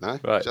good food, no?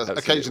 Right. Just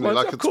occasionally,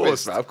 like a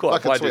twist. Of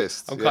course, like a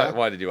twist. I'm kind of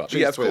winding you up.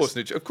 Yeah, of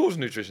course,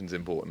 nutrition's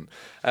important.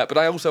 But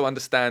I also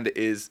understand it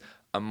is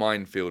a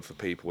minefield for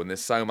people, and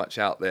there's so much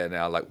out there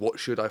now. Like, what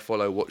should I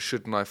follow? What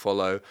shouldn't I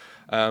follow?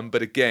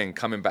 But again,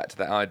 coming back to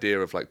that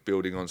idea of like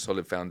building on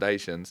solid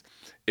foundations,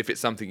 if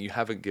it's something you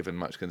haven't given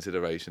much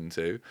consideration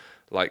to,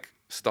 like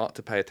start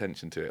to pay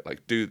attention to it.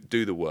 Like do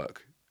the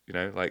work.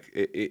 Like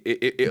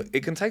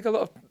it can take a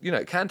lot of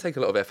it can take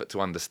a lot of effort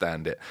to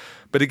understand it.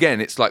 But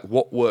again, it's like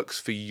what works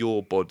for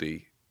your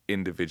body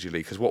individually,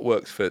 because what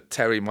works for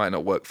Terry might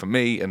not work for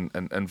me,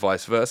 and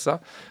vice versa.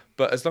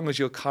 But as long as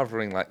you're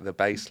covering like the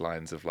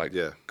baselines of like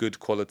good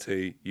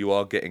quality, you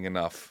are getting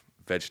enough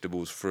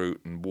vegetables, fruit,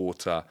 and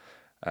water.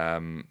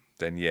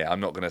 Then I'm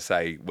not going to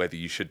say whether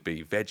you should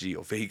be veggie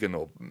or vegan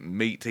or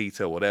meat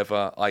eater,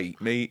 whatever. I eat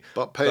meat,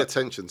 but pay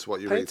attention to what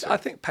you're eating. I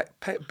think,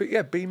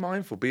 be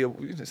mindful.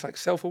 It's like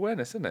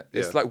self-awareness, isn't it?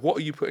 It's like, what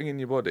are you putting in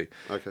your body?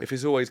 Okay. If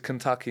it's always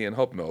Kentucky and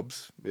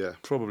hobnobs,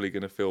 probably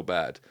going to feel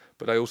bad.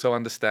 But I also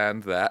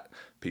understand that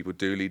people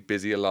do lead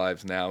busier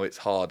lives now. It's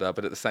harder,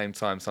 but at the same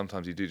time,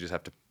 sometimes you do just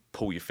have to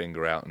pull your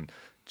finger out and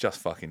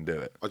just fucking do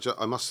it.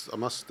 I must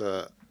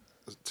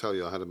tell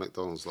you, I had a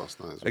McDonald's last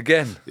night as well.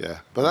 Again? Yeah,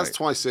 but that's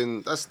twice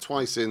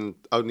in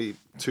only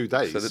 2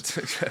 days.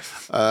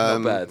 So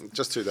not bad.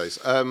 Just 2 days.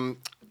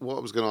 What I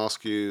was going to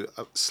ask you,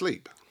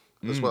 sleep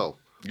as well.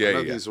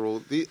 Yeah, These are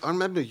all. I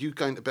remember you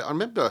going to bed.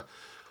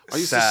 I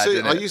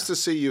used to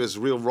see you as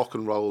real rock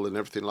and roll and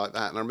everything like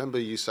that. And I remember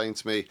you saying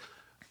to me,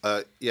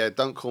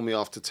 don't call me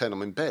after 10.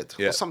 I'm in bed,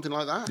 or something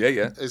like that.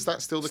 Yeah. Is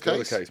that still the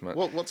case? Still the case, man.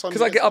 What time?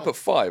 Because I get up at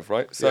 5,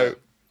 right? So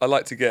I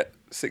like to get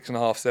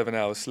 6.5, 7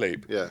 hours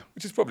sleep. Yeah.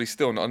 Which is probably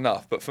still not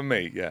enough, but for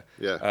me,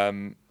 Yeah.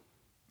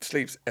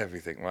 Sleep's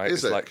everything, right?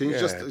 Is it? Like, can you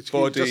just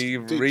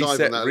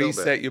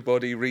reset your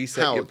body,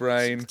 reset your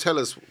brain. Tell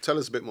us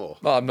a bit more.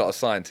 Well, I'm not a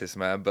scientist,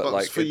 man, but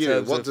like for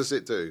you, what does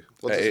it do?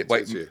 What does it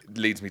do to you?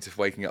 Leads me to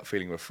waking up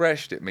feeling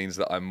refreshed. It means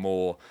that I'm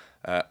more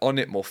on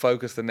it, more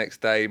focused the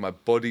next day. My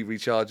body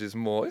recharges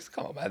more.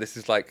 Come on, man. This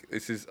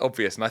is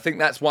obvious, and I think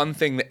that's one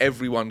thing that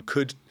everyone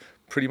could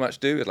pretty much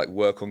do is like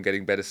work on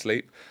getting better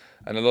sleep.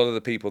 And a lot of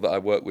the people that I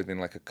work with in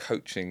like a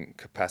coaching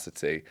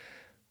capacity,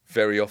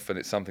 very often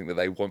it's something that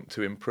they want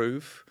to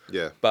improve.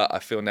 Yeah. But I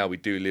feel now we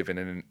do live in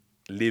an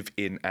live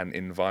in an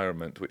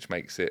environment which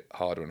makes it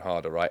harder and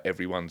harder, right?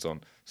 Everyone's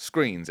on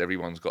screens,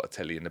 everyone's got a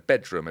telly in the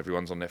bedroom,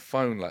 everyone's on their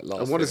phone like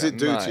last. And what does it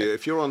do to you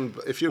if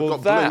you've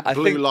got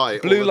blue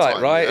light? Blue light,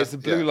 time, right? Yeah? It's the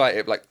blue light.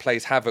 It like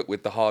plays havoc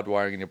with the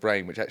hardwiring in your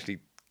brain, which actually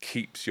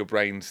keeps your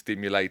brain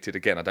stimulated.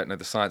 Again, I don't know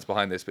the science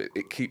behind this, but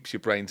it keeps your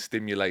brain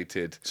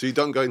stimulated. So you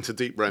don't go into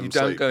deep REM sleep.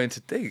 You don't go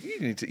into deep.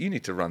 You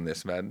need to run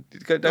this, man.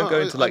 Don't go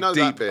into like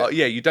deep.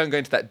 You don't go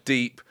into that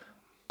deep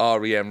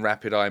REM,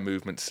 rapid eye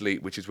movement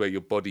sleep, which is where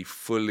your body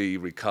fully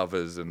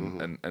recovers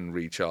and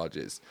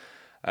recharges.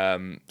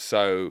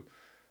 So,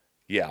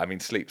 yeah, I mean,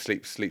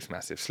 sleep's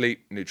massive.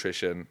 Sleep,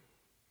 nutrition,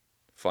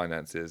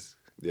 finances.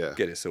 Yeah,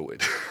 get it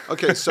sorted.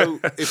 Okay, so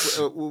if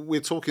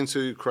we're talking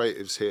to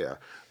creatives here,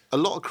 a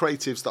lot of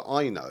creatives that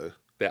I know,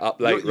 they're up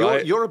late,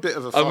 right? You're a bit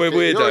of a fucking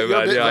weirdo, you're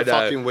man. a bit of a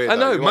fucking weirdo. I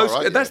know.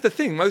 Right? That's the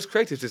thing. Most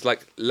creatives is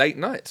like late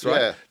nights,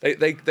 right?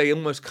 Yeah. They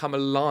almost come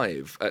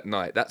alive at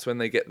night. That's when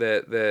they get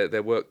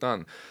their work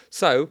done.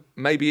 So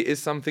maybe it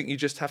is something you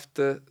just have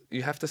to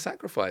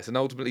sacrifice, and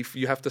ultimately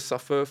you have to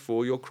suffer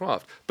for your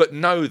craft. But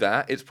know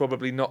that it's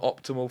probably not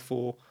optimal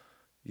for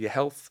your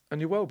health and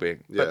your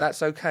well-being. Yeah. But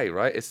that's okay,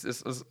 right?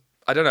 It's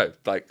I don't know.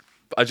 Like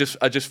I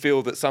just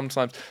feel that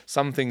sometimes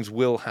some things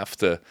will have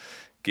to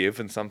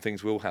give and some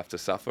things will have to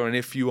suffer, and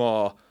if you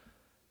are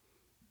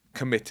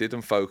committed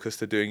and focused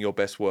to doing your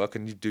best work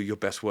and you do your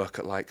best work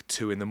at like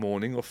 2 a.m.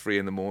 or 3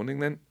 a.m,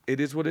 then it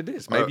is what it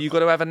is. Maybe you've got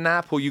to have a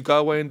nap or you go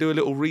away and do a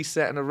little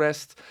reset and a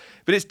rest,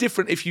 but it's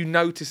different if you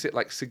notice it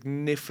like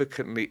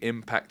significantly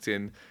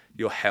impacting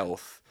your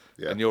health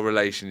and your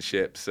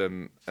relationships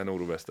and all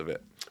the rest of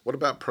it. What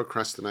about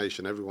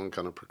procrastination? Everyone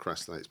kind of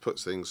procrastinates,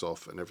 puts things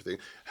off and everything.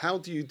 How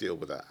do you deal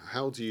with that?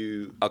 How do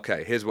you...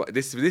 Okay, here's what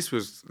this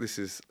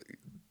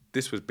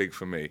was big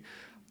for me.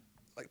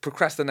 Like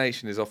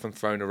procrastination is often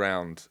thrown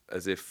around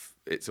as if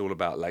it's all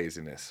about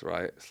laziness,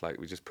 right? It's like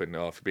we're just putting it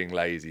off, being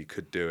lazy,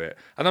 could do it.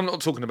 And I'm not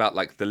talking about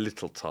like the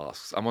little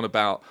tasks. I'm on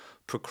about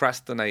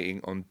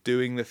procrastinating on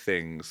doing the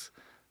things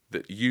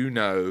that you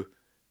know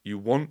you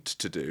want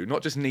to do,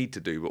 not just need to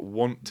do, but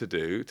want to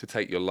do to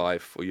take your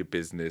life or your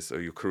business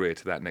or your career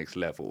to that next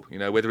level. You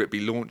know, whether it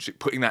be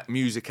putting that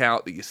music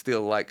out that you're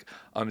still like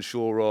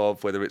unsure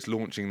of, whether it's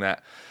launching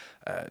that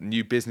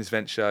new business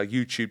venture,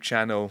 YouTube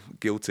channel,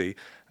 guilty,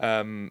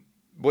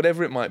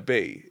 whatever it might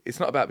be. It's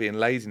not about being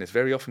laziness.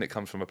 Very often it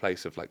comes from a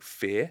place of like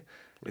fear.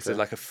 It's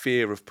like a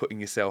fear of putting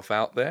yourself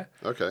out there.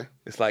 Okay.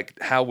 It's like,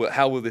 how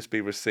will this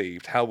be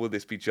received? How will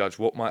this be judged?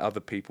 What might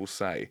other people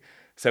say?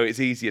 So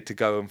it's easier to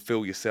go and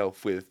fill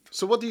yourself with.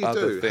 So what do you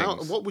do?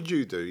 Things. What would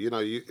you do? You know,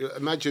 you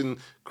imagine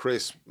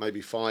Chris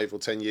maybe 5 or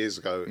 10 years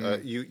ago.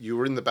 You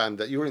were in the band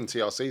that you were in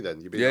TRC then.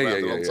 You've been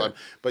around a long time,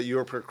 but you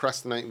were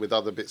procrastinating with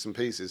other bits and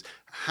pieces.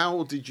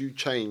 How did you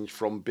change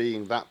from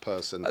being that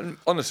person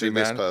honestly, to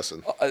this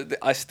person?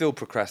 I still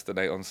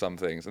procrastinate on some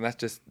things, and that's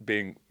just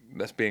being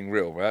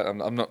real, right?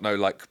 I'm not no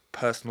like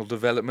personal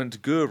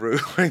development guru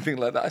or anything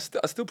like that.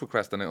 I still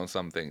procrastinate on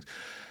some things.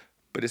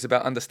 But it's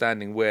about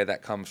understanding where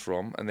that comes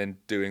from and then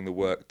doing the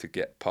work to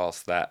get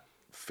past that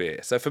fear.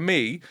 So for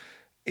me,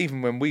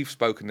 even when we've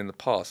spoken in the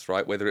past,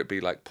 right, whether it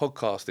be like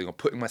podcasting or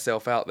putting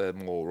myself out there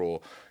more or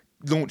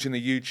launching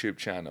the YouTube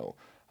channel,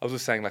 I was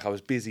just saying like I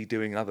was busy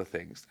doing other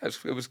things.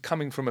 It was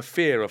coming from a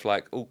fear of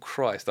like, oh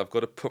Christ, I've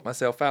got to put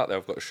myself out there.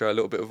 I've got to show a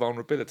little bit of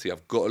vulnerability.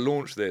 I've got to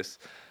launch this.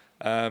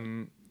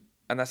 And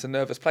that's a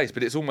nervous place.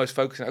 But it's almost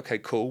focusing, okay,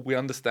 cool, we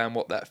understand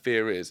what that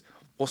fear is.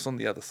 What's on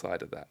the other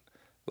side of that?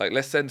 Like,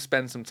 let's then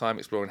spend some time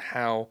exploring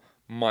how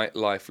might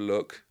life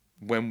look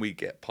when we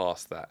get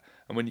past that.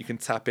 And when you can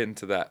tap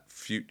into that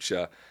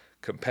future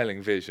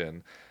compelling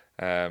vision,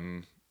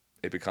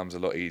 it becomes a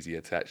lot easier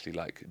to actually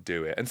like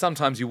do it. And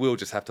sometimes you will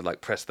just have to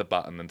like press the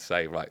button and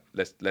say, right,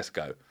 let's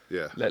go.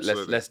 Yeah,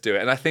 let's do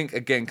it. And I think,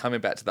 again,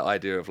 coming back to the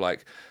idea of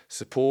like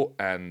support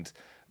and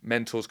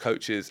mentors,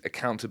 coaches,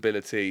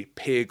 accountability,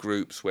 peer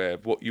groups where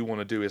what you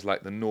want to do is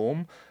like the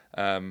norm,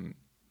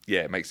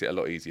 it makes it a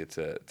lot easier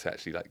to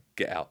actually like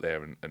get out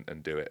there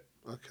and do it.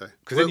 Okay.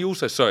 Because then you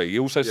also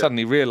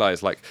suddenly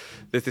realise like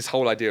there's this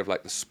whole idea of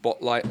like the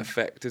spotlight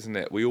effect, isn't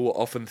it? We all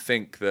often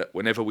think that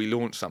whenever we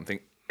launch something,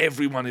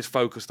 everyone is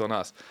focused on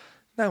us.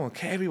 No one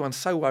cares. Everyone's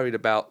so worried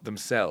about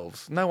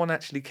themselves. No one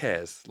actually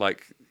cares.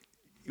 Like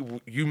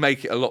you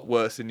make it a lot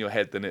worse in your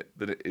head than it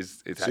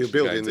is. It's so you're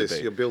building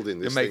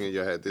this thing in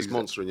your head, this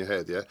monster in your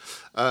head.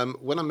 Yeah.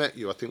 When I met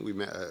you, I think we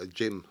met at a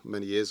gym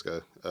many years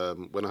ago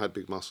when I had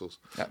big muscles.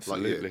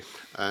 Absolutely. Like you.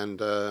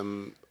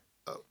 And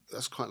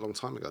that's quite a long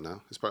time ago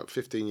now. It's about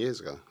 15 years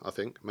ago, I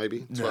think,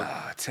 maybe.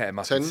 10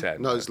 must be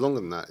 10. No, it's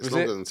longer than that. It's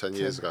longer than 10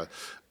 years ago.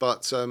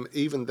 But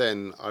even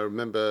then, I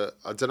remember.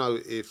 I don't know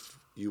if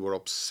you were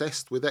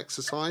obsessed with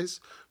exercise,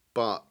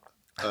 but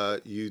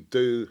you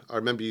do. I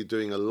remember you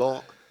doing a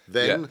lot.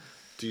 Then,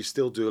 do you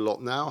still do a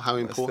lot now? How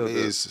important it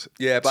is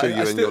to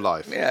you in your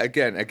life? Yeah,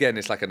 again,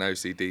 it's like an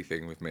OCD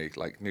thing with me,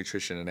 like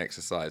nutrition and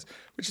exercise,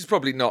 which is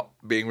probably not,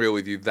 being real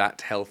with you, that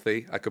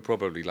healthy. I could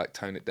probably like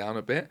tone it down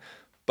a bit,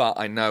 but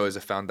I know as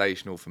a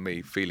foundational for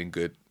me, feeling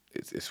good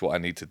it's what I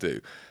need to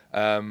do.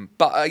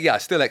 But I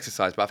still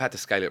exercise, but I've had to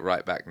scale it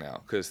right back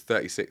now because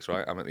 36,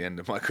 right? I'm at the end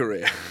of my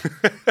career.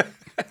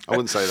 I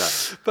wouldn't say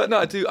that. But no,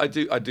 I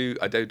do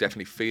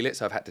definitely feel it.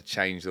 So I've had to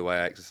change the way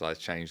I exercise,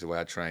 change the way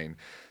I train.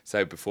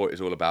 So before it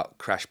was all about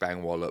crash,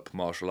 bang, wallop,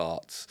 martial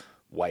arts,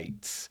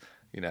 weights,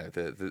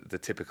 the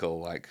typical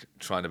like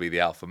trying to be the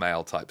alpha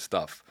male type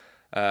stuff.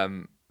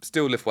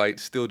 Still lift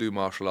weights, still do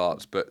martial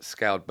arts, but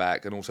scaled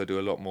back and also do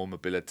a lot more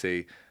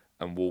mobility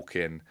and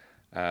walking.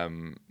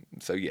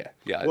 So yeah.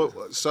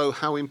 Well, so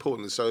how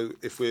important? So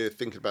if we're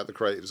thinking about the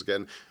creatives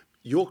again,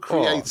 your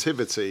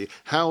creativity,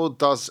 how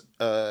does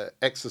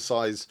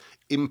exercise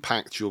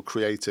impact your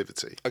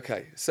creativity?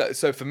 Okay,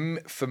 so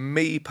for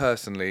me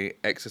personally,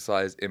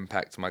 exercise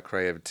impacts my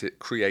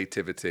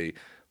creativity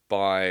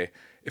by,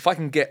 if I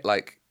can get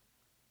like,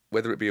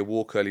 whether it be a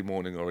walk early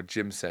morning or a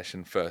gym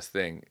session first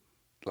thing,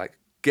 like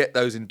get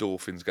those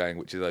endorphins going,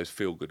 which are those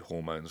feel-good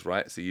hormones,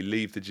 right? So you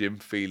leave the gym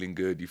feeling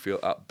good, you feel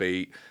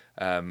upbeat.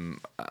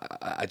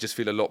 I just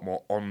feel a lot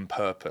more on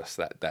purpose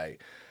that day.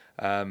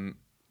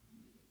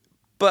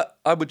 But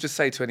I would just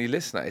say to any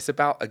listener, it's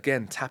about,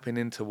 again, tapping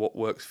into what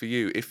works for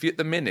you. If at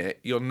the minute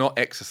you're not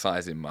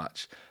exercising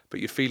much, but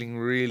you're feeling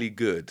really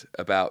good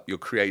about your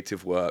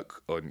creative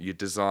work or your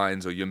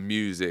designs or your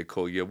music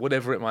or your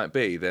whatever it might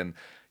be, then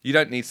you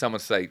don't need someone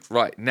to say,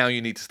 right, now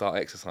you need to start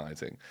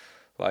exercising.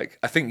 Like,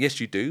 I think, yes,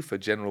 you do for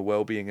general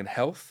well-being and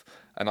health.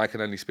 And I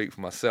can only speak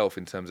for myself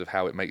in terms of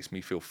how it makes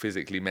me feel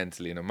physically,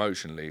 mentally, and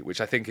emotionally,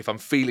 which I think if I'm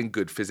feeling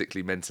good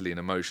physically, mentally, and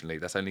emotionally,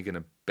 that's only going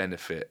to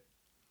benefit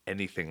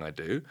anything I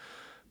do.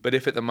 But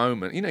if at the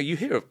moment, you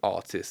hear of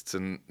artists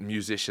and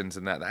musicians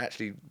and that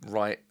actually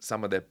write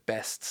some of their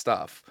best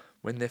stuff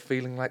when they're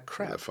feeling like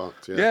crap. They're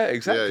fucked, yeah. Yeah,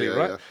 exactly,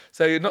 right? Yeah.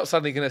 So you're not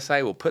suddenly going to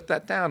say, well, put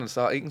that down and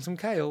start eating some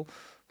kale.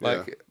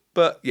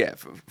 But yeah,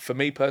 for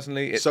me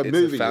personally, it's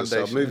moving a foundation.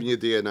 yourself, moving your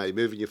DNA,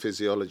 moving your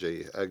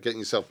physiology, getting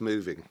yourself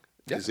moving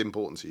is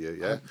important to you,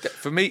 yeah?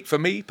 For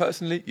me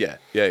personally, yeah,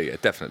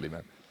 definitely,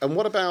 man. And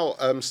what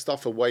about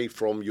stuff away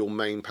from your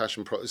main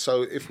passion project?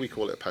 So if we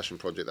call it a passion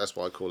project, that's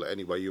what I call it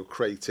anyway, your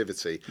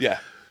creativity. Yeah.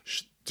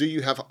 Do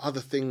you have other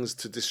things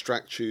to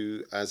distract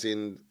you, as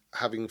in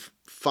having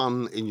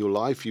fun in your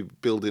life? You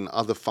building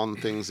other fun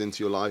things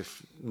into your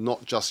life,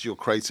 not just your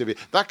creativity.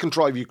 That can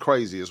drive you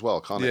crazy as well,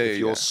 can't it? If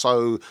you're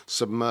so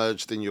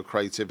submerged in your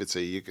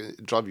creativity, you can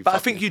drive you. But I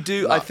think you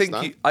do. Nuts, I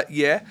think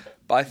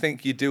but I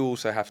think you do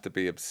also have to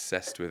be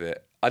obsessed with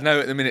it. I know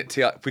at the minute,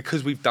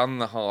 because we've done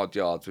the hard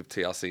yards with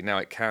TRC, now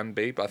it can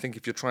be, but I think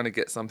if you're trying to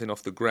get something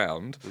off the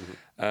ground,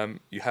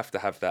 you have to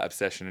have that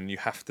obsession and you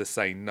have to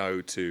say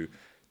no to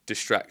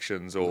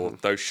distractions or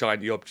those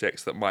shiny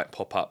objects that might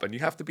pop up, and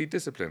you have to be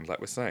disciplined, like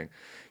we're saying.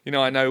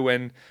 I know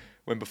when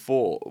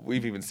before,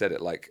 we've even said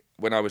it, like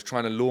when I was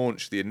trying to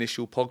launch the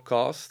initial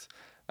podcast,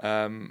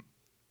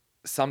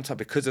 sometimes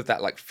because of that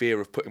like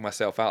fear of putting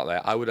myself out there,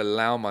 I would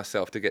allow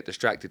myself to get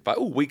distracted by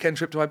weekend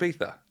trip to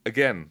Ibiza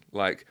again.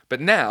 But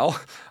now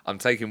I'm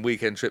taking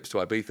weekend trips to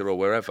Ibiza or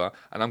wherever,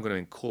 and I'm going to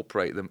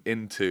incorporate them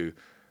into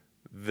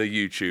the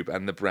YouTube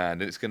and the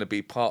brand, and it's going to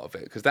be part of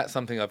it, because that's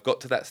something I've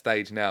got to that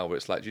stage now where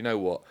it's like, do you know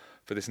what?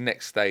 For this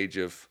next stage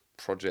of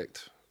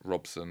Project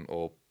Robson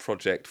or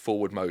Project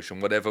Forward Motion,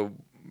 whatever,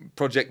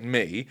 Project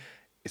Me,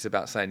 it's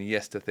about saying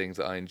yes to things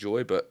that I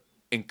enjoy, but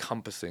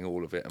encompassing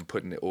all of it and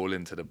putting it all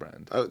into the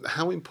brand.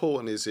 How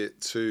important is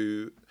it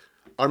to...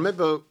 I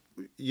remember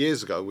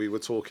years ago we were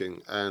talking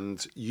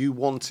and you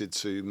wanted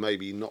to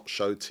maybe not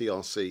show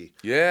TRC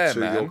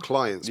to your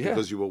clients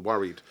because you were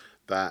worried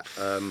that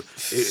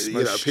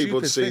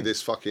people would see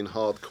this fucking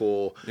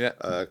hardcore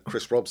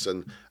Chris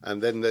Robson,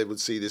 and then they would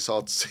see this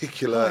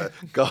articulate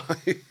guy,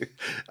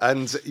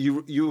 and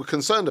you were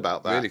concerned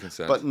about that. Really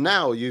concerned. But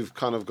now you've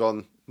kind of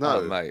gone,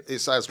 no, mate,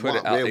 it's as one.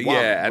 We're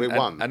We're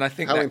one. And I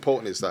think how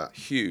important is that?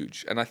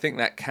 Huge. And I think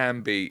that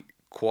can be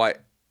quite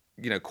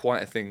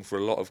a thing for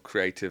a lot of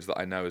creatives that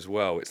I know as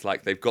well. It's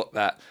like they've got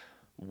that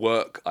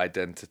work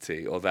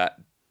identity or that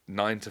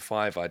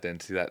 9-to-5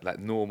 identity, that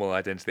normal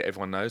identity that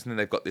everyone knows, and then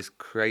they've got this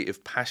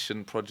creative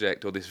passion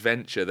project or this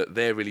venture that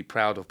they're really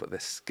proud of, but they're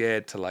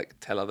scared to like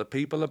tell other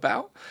people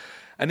about.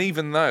 And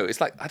even though it's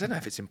like, I don't know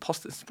if it's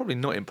probably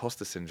not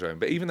imposter syndrome,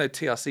 but even though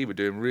TRC were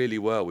doing really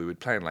well, we were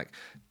playing like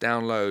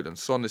Download and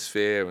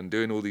Sonosphere and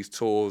doing all these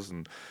tours,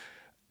 and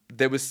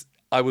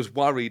I was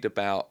worried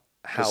about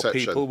how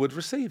perception. People would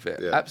receive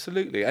it. Yeah.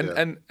 Absolutely.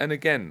 And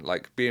again,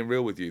 like being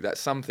real with you, that's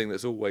something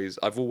that's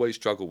I've always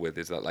struggled with,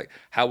 is that like,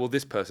 how will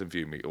this person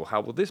view me, or how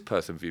will this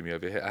person view me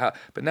over here?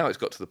 But now it's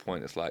got to the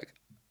point, it's like,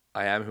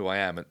 I am who I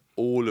am, and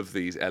all of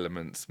these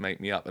elements make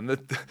me up. And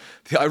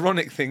the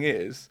ironic thing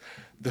is,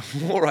 the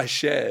more I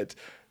shared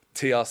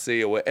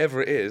TRC or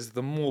whatever it is,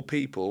 the more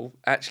people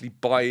actually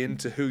buy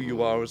into who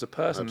you are as a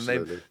person.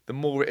 Absolutely. And the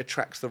more it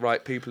attracts the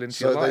right people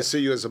into your life. So they see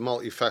you as a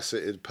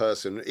multifaceted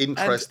person,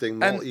 interesting,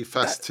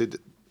 multifaceted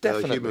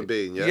human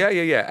being.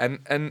 Yeah.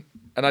 And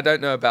I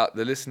don't know about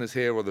the listeners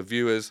here or the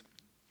viewers,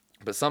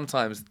 but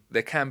sometimes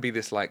there can be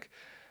this like,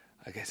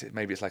 I guess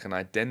maybe it's like an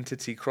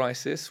identity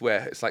crisis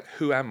where it's like,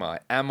 who am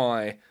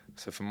I?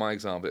 So for my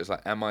example, it's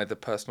like, am I the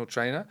personal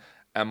trainer?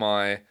 Am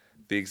I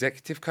the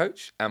executive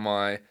coach? Am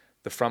I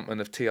the frontman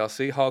of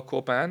TRC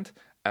hardcore band?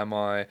 Am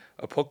I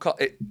a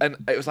podcast? And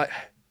it was like,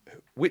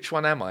 which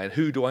one am I, and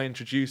who do I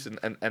introduce,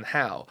 and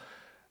how?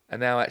 And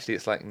now actually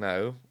it's like,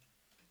 no,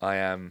 I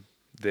am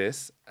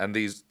this, and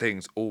these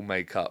things all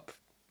make up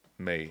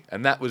me.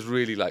 And that was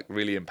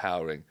really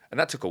empowering. And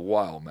that took a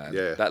while, man.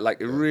 Yeah. That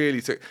it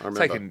really took.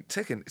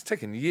 It's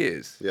taken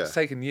years. Yeah. It's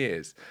taken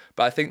years.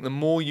 But I think the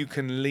more you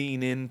can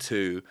lean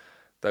into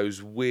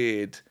those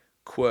weird,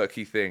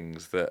 quirky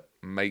things that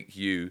make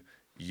you,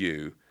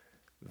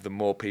 the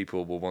more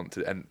people will want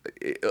to, and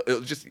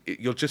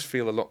you'll just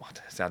feel a lot.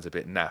 It sounds a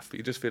bit naff, but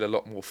you just feel a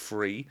lot more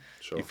free.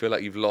 Sure. You feel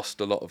like you've lost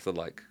a lot of the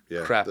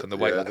crap and the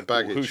weight. The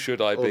baggage. Who should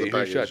I be?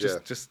 Baggage, who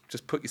should I?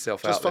 Just put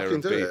yourself just out there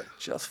and do be. It.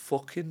 Just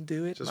fucking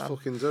do it. Just man.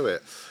 fucking do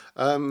it.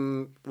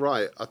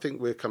 Right, I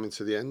think we're coming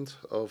to the end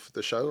of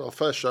the show, our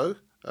first show,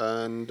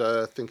 and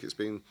I think it's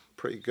been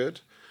pretty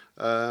good.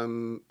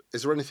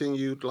 Is there anything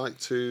you'd like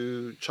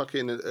to chuck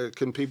in?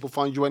 Can people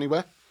find you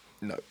anywhere?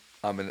 No.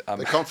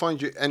 They can't find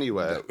you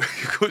anywhere. No,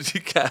 of course you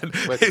can.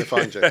 Where can they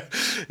find you?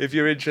 If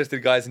you're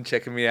interested, guys, in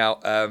checking me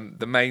out,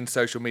 the main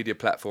social media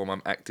platform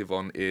I'm active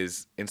on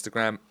is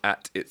Instagram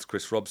 @It's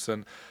Chris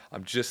Robson.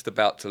 I'm just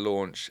about to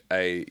launch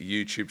a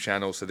YouTube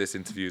channel, so this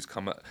interview's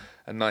come at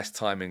a nice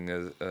timing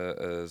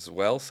as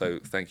well. So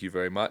thank you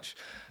very much.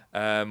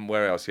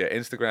 Where else? Yeah,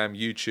 Instagram,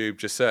 YouTube.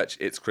 Just search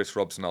It's Chris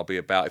Robson. I'll be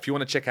about. If you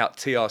want to check out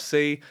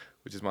TRC,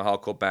 which is my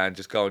hardcore band,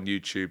 just go on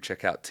YouTube,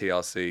 check out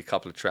TRC, a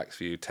couple of tracks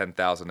for you,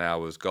 10,000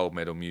 hours, gold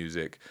medal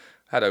music.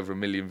 Had over 1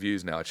 million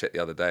views now. I checked the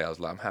other day. I was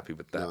like, I'm happy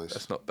with that. Nice.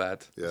 That's not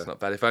bad. Yeah. That's not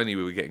bad. If only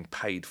we were getting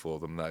paid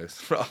for them, though,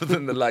 rather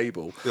than the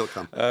label. It'll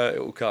come. It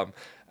will come.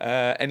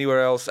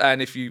 Anywhere else?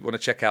 And if you want to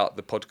check out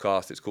the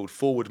podcast, it's called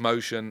Forward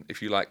Motion.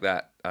 If you like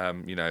that,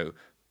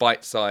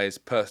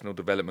 bite-sized personal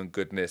development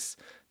goodness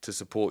to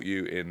support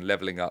you in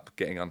leveling up,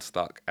 getting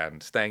unstuck,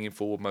 and staying in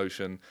forward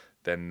motion,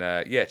 then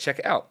check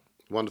it out.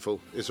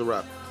 Wonderful. It's a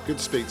wrap. Good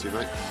to speak to you,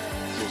 mate.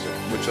 See you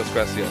soon. Muchas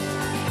gracias.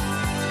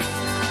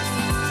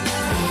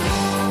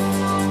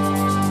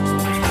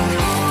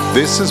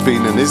 This has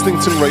been an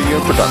Islington Radio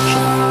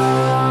production.